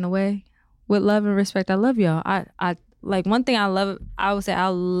egos get in the way. With love and respect, I love y'all. I like, one thing I would say I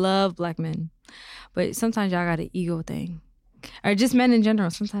love black men, but sometimes y'all got an ego thing. Or just men in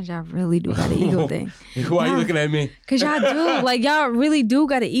general, sometimes y'all really do got an ego thing. Why are you looking at me? Because y'all do. Like, y'all really do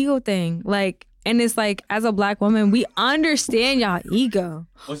got an ego thing. Like, and it's like, as a black woman, we understand y'all ego.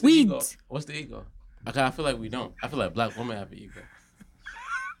 What's the ego? What's the ego? I feel like we don't. I feel like black women have an ego.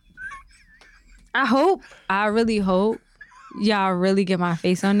 I really hope y'all really get my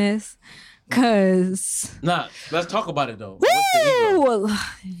face on this. Cause let's talk about it though. What's the ego?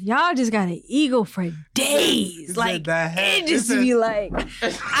 Y'all just got an ego for days. Like, it just be like, I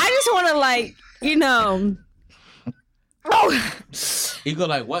just want to, like, you know. Ego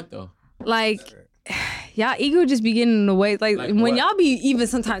like what though? Like, y'all ego just be getting in the way. Like when what? Y'all be even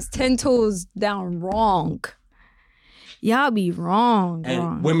sometimes 10 toes down wrong. Y'all be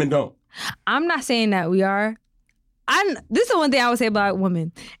wrong. Women don't. I'm not saying that we are. This is the one thing I would say about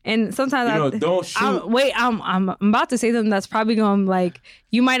women, and sometimes don't shoot. I'm about to say something that's probably going to, like,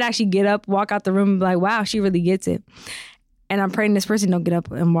 you might actually get up, walk out the room, and be like, wow, she really gets it. And I'm praying this person don't get up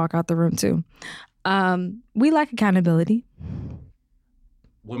and walk out the room too. We lack accountability.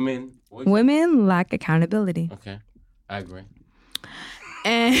 Women lack accountability. Okay, I agree.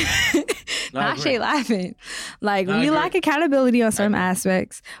 And not Shay laughing. Like, we lack accountability on some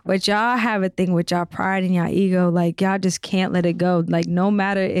aspects, but y'all have a thing with y'all pride and y'all ego. Like, y'all just can't let it go. Like, no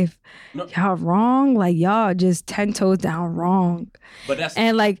matter if y'all wrong, like, y'all just 10 toes down wrong. But that's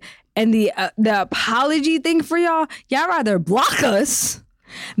and like, and the apology thing for y'all rather block us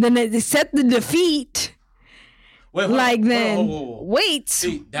than accept the defeat. Wait.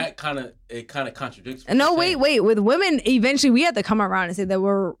 See, that kind of contradicts. No, wait. With women, eventually we have to come around and say that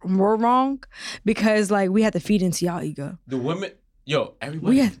we're wrong because like we have to feed into y'all ego. The women,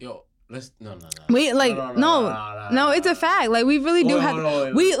 everybody, let's no. Wait, like no, it's a fact. Like we really do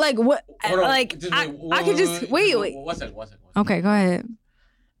have. We like what? Like I could just wait. One second. Okay, go ahead.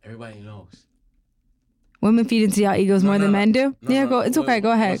 Everybody knows. Women feed into y'all egos more than men do. It's okay.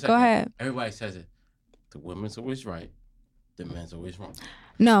 Go ahead. Go ahead. Everybody says it. The women's always right. The men's always wrong.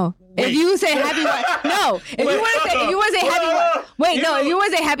 No. Wait. If you say happy wife, no. If you want to say happy wife, wait, no. If you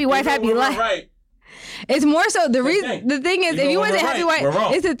want to say happy wife, happy life. Right. It's more so the reason. The thing is, if you want to say happy wife,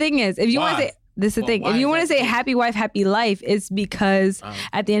 it's the thing is, if you want to say. This is the thing. If you want to say happy wife, happy life, it's because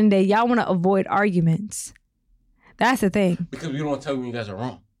at the end of the day, y'all want to avoid arguments. That's the thing. Because we don't want to tell you when you guys are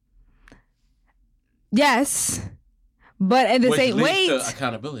wrong. Yes. But at the same wait. To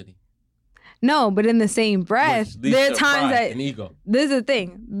accountability. No, but in the same breath, there are times that and ego. This is the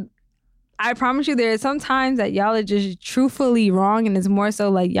thing. I promise you, there are some times that y'all are just truthfully wrong, and it's more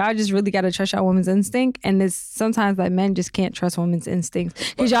so like y'all just really got to trust y'all woman's instinct, and it's sometimes like men just can't trust women's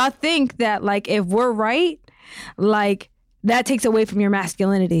instincts because y'all think that like if we're right, like that takes away from your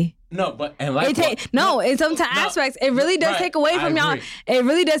masculinity. No, but and like in some aspects, it really does take away from y'all. It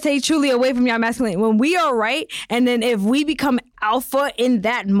really does take truly away from y'all masculinity when we are right, and then if we become alpha in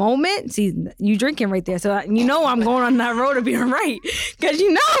that moment, see you drinking right there, so you know I'm going on that road of being right, because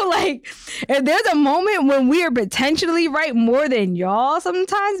you know like if there's a moment when we are potentially right more than y'all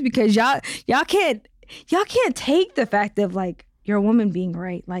sometimes because y'all can't take the fact of like your woman being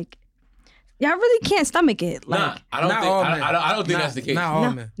right, like. Y'all really can't stomach it. Like, I don't think that's the case.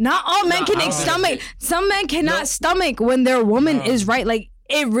 Not all men can stomach. Some men cannot stomach when their woman is right. Like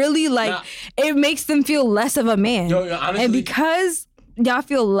it really it makes them feel less of a man. Honestly, and because y'all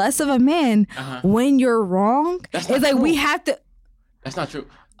feel less of a man when you're wrong, it's like true. We have to. That's not true.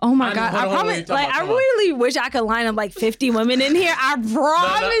 Oh my God! I promise. Like I really wish I could line up like 50 women in here. I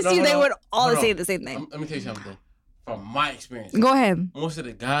promise you, they would all say the same thing. Let me tell you something. From my experience, go ahead. Most of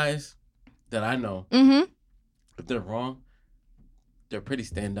the guys that I know, if they're wrong, they're pretty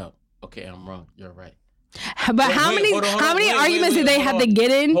stand up. Okay, I'm wrong. You're right. But how many arguments did they have to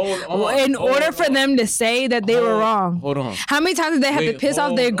get in order for them to say that they were wrong? Hold on. How many times did they have to piss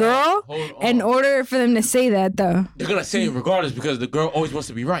off their girl in order for them to say that though? They're gonna say it regardless because the girl always wants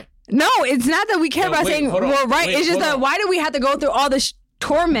to be right. No, it's not that we care about saying we're right. It's just that why do we have to go through all this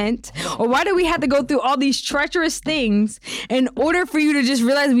torment, or why do we have to go through all these treacherous things in order for you to just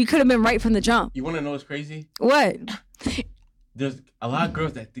realize we could have been right from the jump? You want to know what's crazy? What? There's a lot of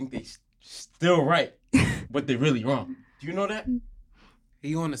girls that think they still right, but they're really wrong. Do you know that?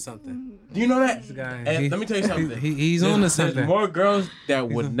 He on to something. Do you know that? This guy, and let me tell you something. He's on to something. There's more girls that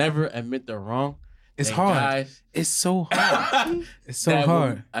would never admit they're wrong. It's hard. Guys it's so hard. It's so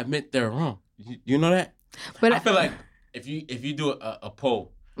hard. Admit they're wrong. You know that? But I feel like if you do a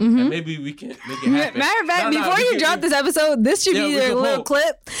poll, and maybe we can make it happen. Matter of fact, before you drop this episode, this should be your little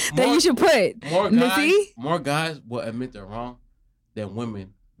clip that you should put. More guys will admit they're wrong than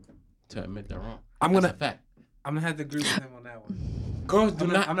women to admit they're wrong. That's a fact. I'm gonna have to agree with him on that one. Girls do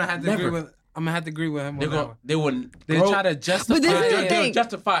not. I'm gonna have to agree with. I'm gonna have to agree with him on that one. They try to justify. But this is the thing.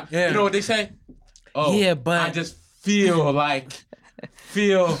 Justify. Yeah. You know what they say? Oh, yeah, but I just feel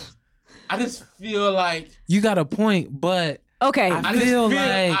like you got a point, but okay.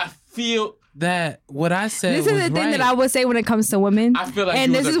 I feel that what I said. This is the thing that I would say when it comes to women. I feel like,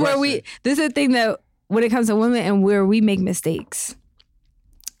 and this is where this is the thing that when it comes to women and where we make mistakes.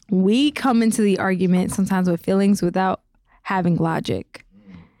 We come into the argument sometimes with feelings without having logic,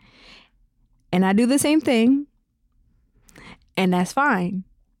 and I do the same thing, and that's fine.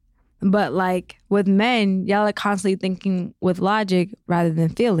 But like with men, y'all are constantly thinking with logic rather than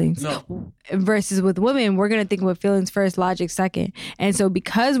feelings. No. Versus with women, we're going to think with feelings first, logic second. And so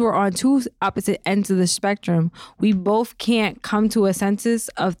because we're on two opposite ends of the spectrum, we both can't come to a sense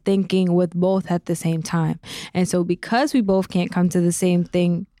of thinking with both at the same time. And so because we both can't come to the same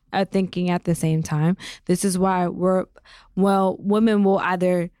thing, thinking at the same time, this is why women will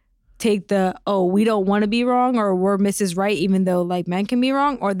either take we don't want to be wrong, or we're Mrs. Right, even though like men can be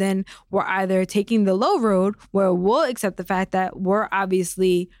wrong, or then we're either taking the low road where we'll accept the fact that we're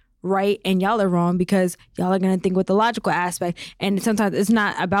obviously right and y'all are wrong because y'all are going to think with the logical aspect. And sometimes it's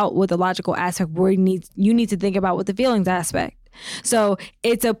not about what the logical aspect where you need to think about with the feelings aspect. So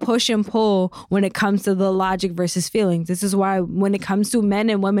it's a push and pull when it comes to the logic versus feelings. This is why when it comes to men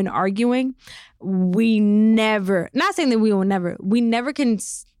and women arguing, we never, not saying that we will never, we never can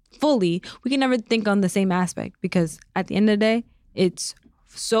fully, we can never think on the same aspect because at the end of the day, it's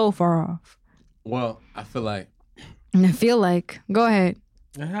so far off. Well, I feel like. Go ahead.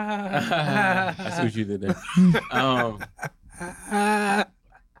 I see what you did there.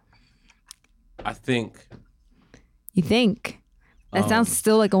 I think. You think? That sounds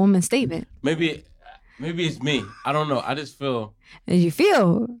still like a woman's statement. Maybe it's me. I don't know. I just feel. And you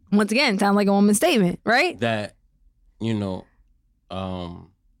feel, once again, sound like a woman's statement, right? That,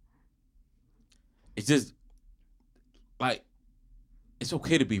 it's just like, it's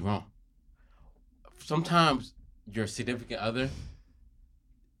okay to be wrong. Sometimes your significant other,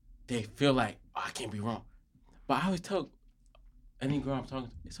 they feel like, oh, I can't be wrong. But I always tell any girl I'm talking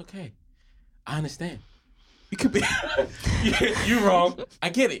to, it's okay. I understand. You could be, you're wrong. I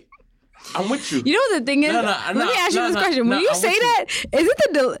get it. I'm with you. You know what the thing is? Let me ask you this question. When you say that, is it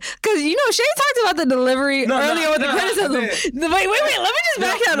the because Shay talked about the delivery earlier with the criticism. Wait. Let me just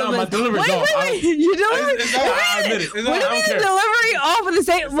back out a bit. My delivery's off. You delivery? I admit it. What do you mean the delivery off of the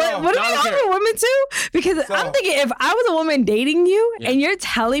same? What do you mean off for women too? Because I'm thinking if I was a woman dating you and you're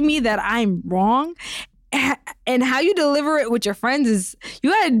telling me that I'm wrong. And how you deliver it with your friends is you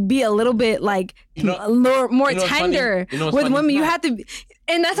gotta be a little bit like more tender with women. You have to,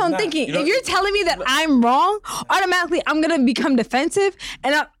 and that's what I'm thinking. If you're telling me that I'm wrong, automatically I'm gonna become defensive,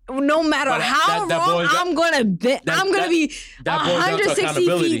 and no matter how wrong I'm gonna be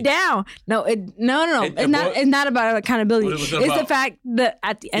 160 feet down. No. It's not about accountability. It's the fact that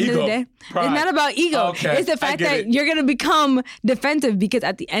at the end of the day, it's not about ego. Okay, it's the fact that you're gonna become defensive because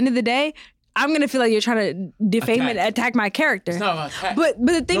at the end of the day, I'm going to feel like you're trying to defame and attack my character. It's not about attack. But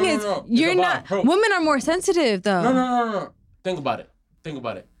the thing is, you're not... Women are more sensitive, though. No. Think about it.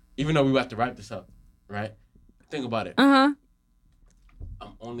 Even though we have to wrap this up, right? Think about it. Uh-huh.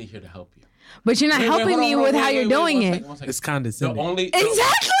 I'm only here to help you. But you're not helping me with how you're doing it. It's condescending.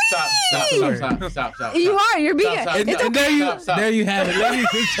 Exactly! Stop. You are. You're being... It's okay. There you have it. Ladies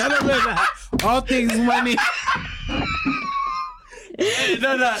and gentlemen, all things money...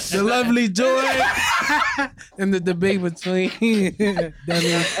 The lovely Joy and the debate between Devin,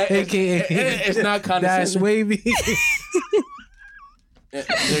 aka it's not condescending. Dash Wavy. There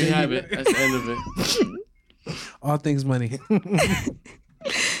you have it. That's the end of it. All things money.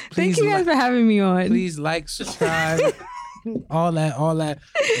 Thank you guys for having me on. Please like, subscribe, all that.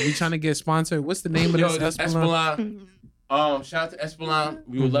 We trying to get sponsored. What's the name of this? Espelon. Shout out to Espelon.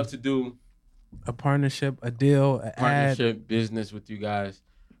 We would love to do a partnership, a deal, partnership business with you guys.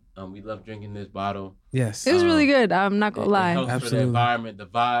 We love drinking this bottle. Yes, it was really good. I'm not gonna lie. It helps for the environment, the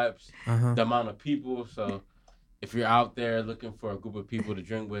vibes, the amount of people. So if you're out there looking for a group of people to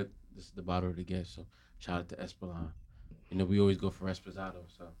drink with, this is the bottle to get. So shout out to Espelon. We always go for Esposado,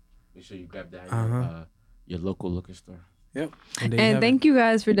 so make sure you grab that at your local liquor store. Yep. And thank you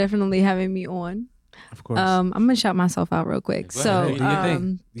guys for definitely having me on. Of course. I'm gonna shout myself out real quick. So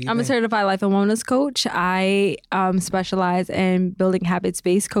I'm a certified life and wellness coach. I specialize in building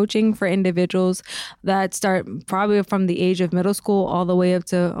habits-based coaching for individuals that start probably from the age of middle school all the way up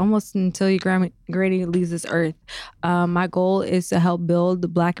to almost until your granny leaves this earth. My goal is to help build the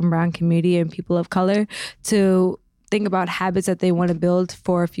Black and Brown community and people of color to think about habits that they want to build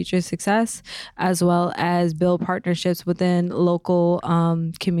for future success, as well as build partnerships within local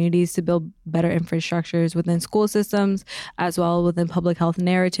communities to build better infrastructures within school systems, as well within public health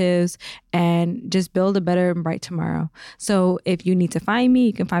narratives, and just build a better and bright tomorrow. So if you need to find me,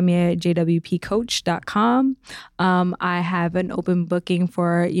 you can find me at jwpcoach.com. I have an open booking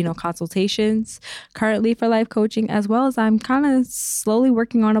for, consultations currently for life coaching, as well as I'm kind of slowly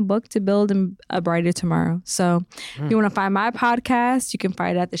working on a book to build a brighter tomorrow. So if you want to find my podcast, you can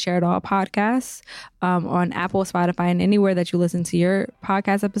find it at the Share It All podcast on Apple, Spotify, and anywhere that you listen to your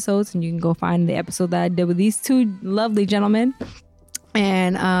podcast episodes. And you can go find the episode that I did with these two lovely gentlemen.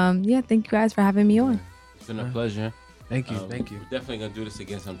 And thank you guys for having me on. It's been a pleasure. Thank you. We're definitely going to do this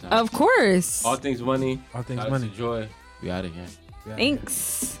again sometime. Of course. All things money. All things money. Joy. We out of here.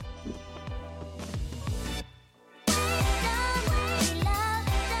 Thanks.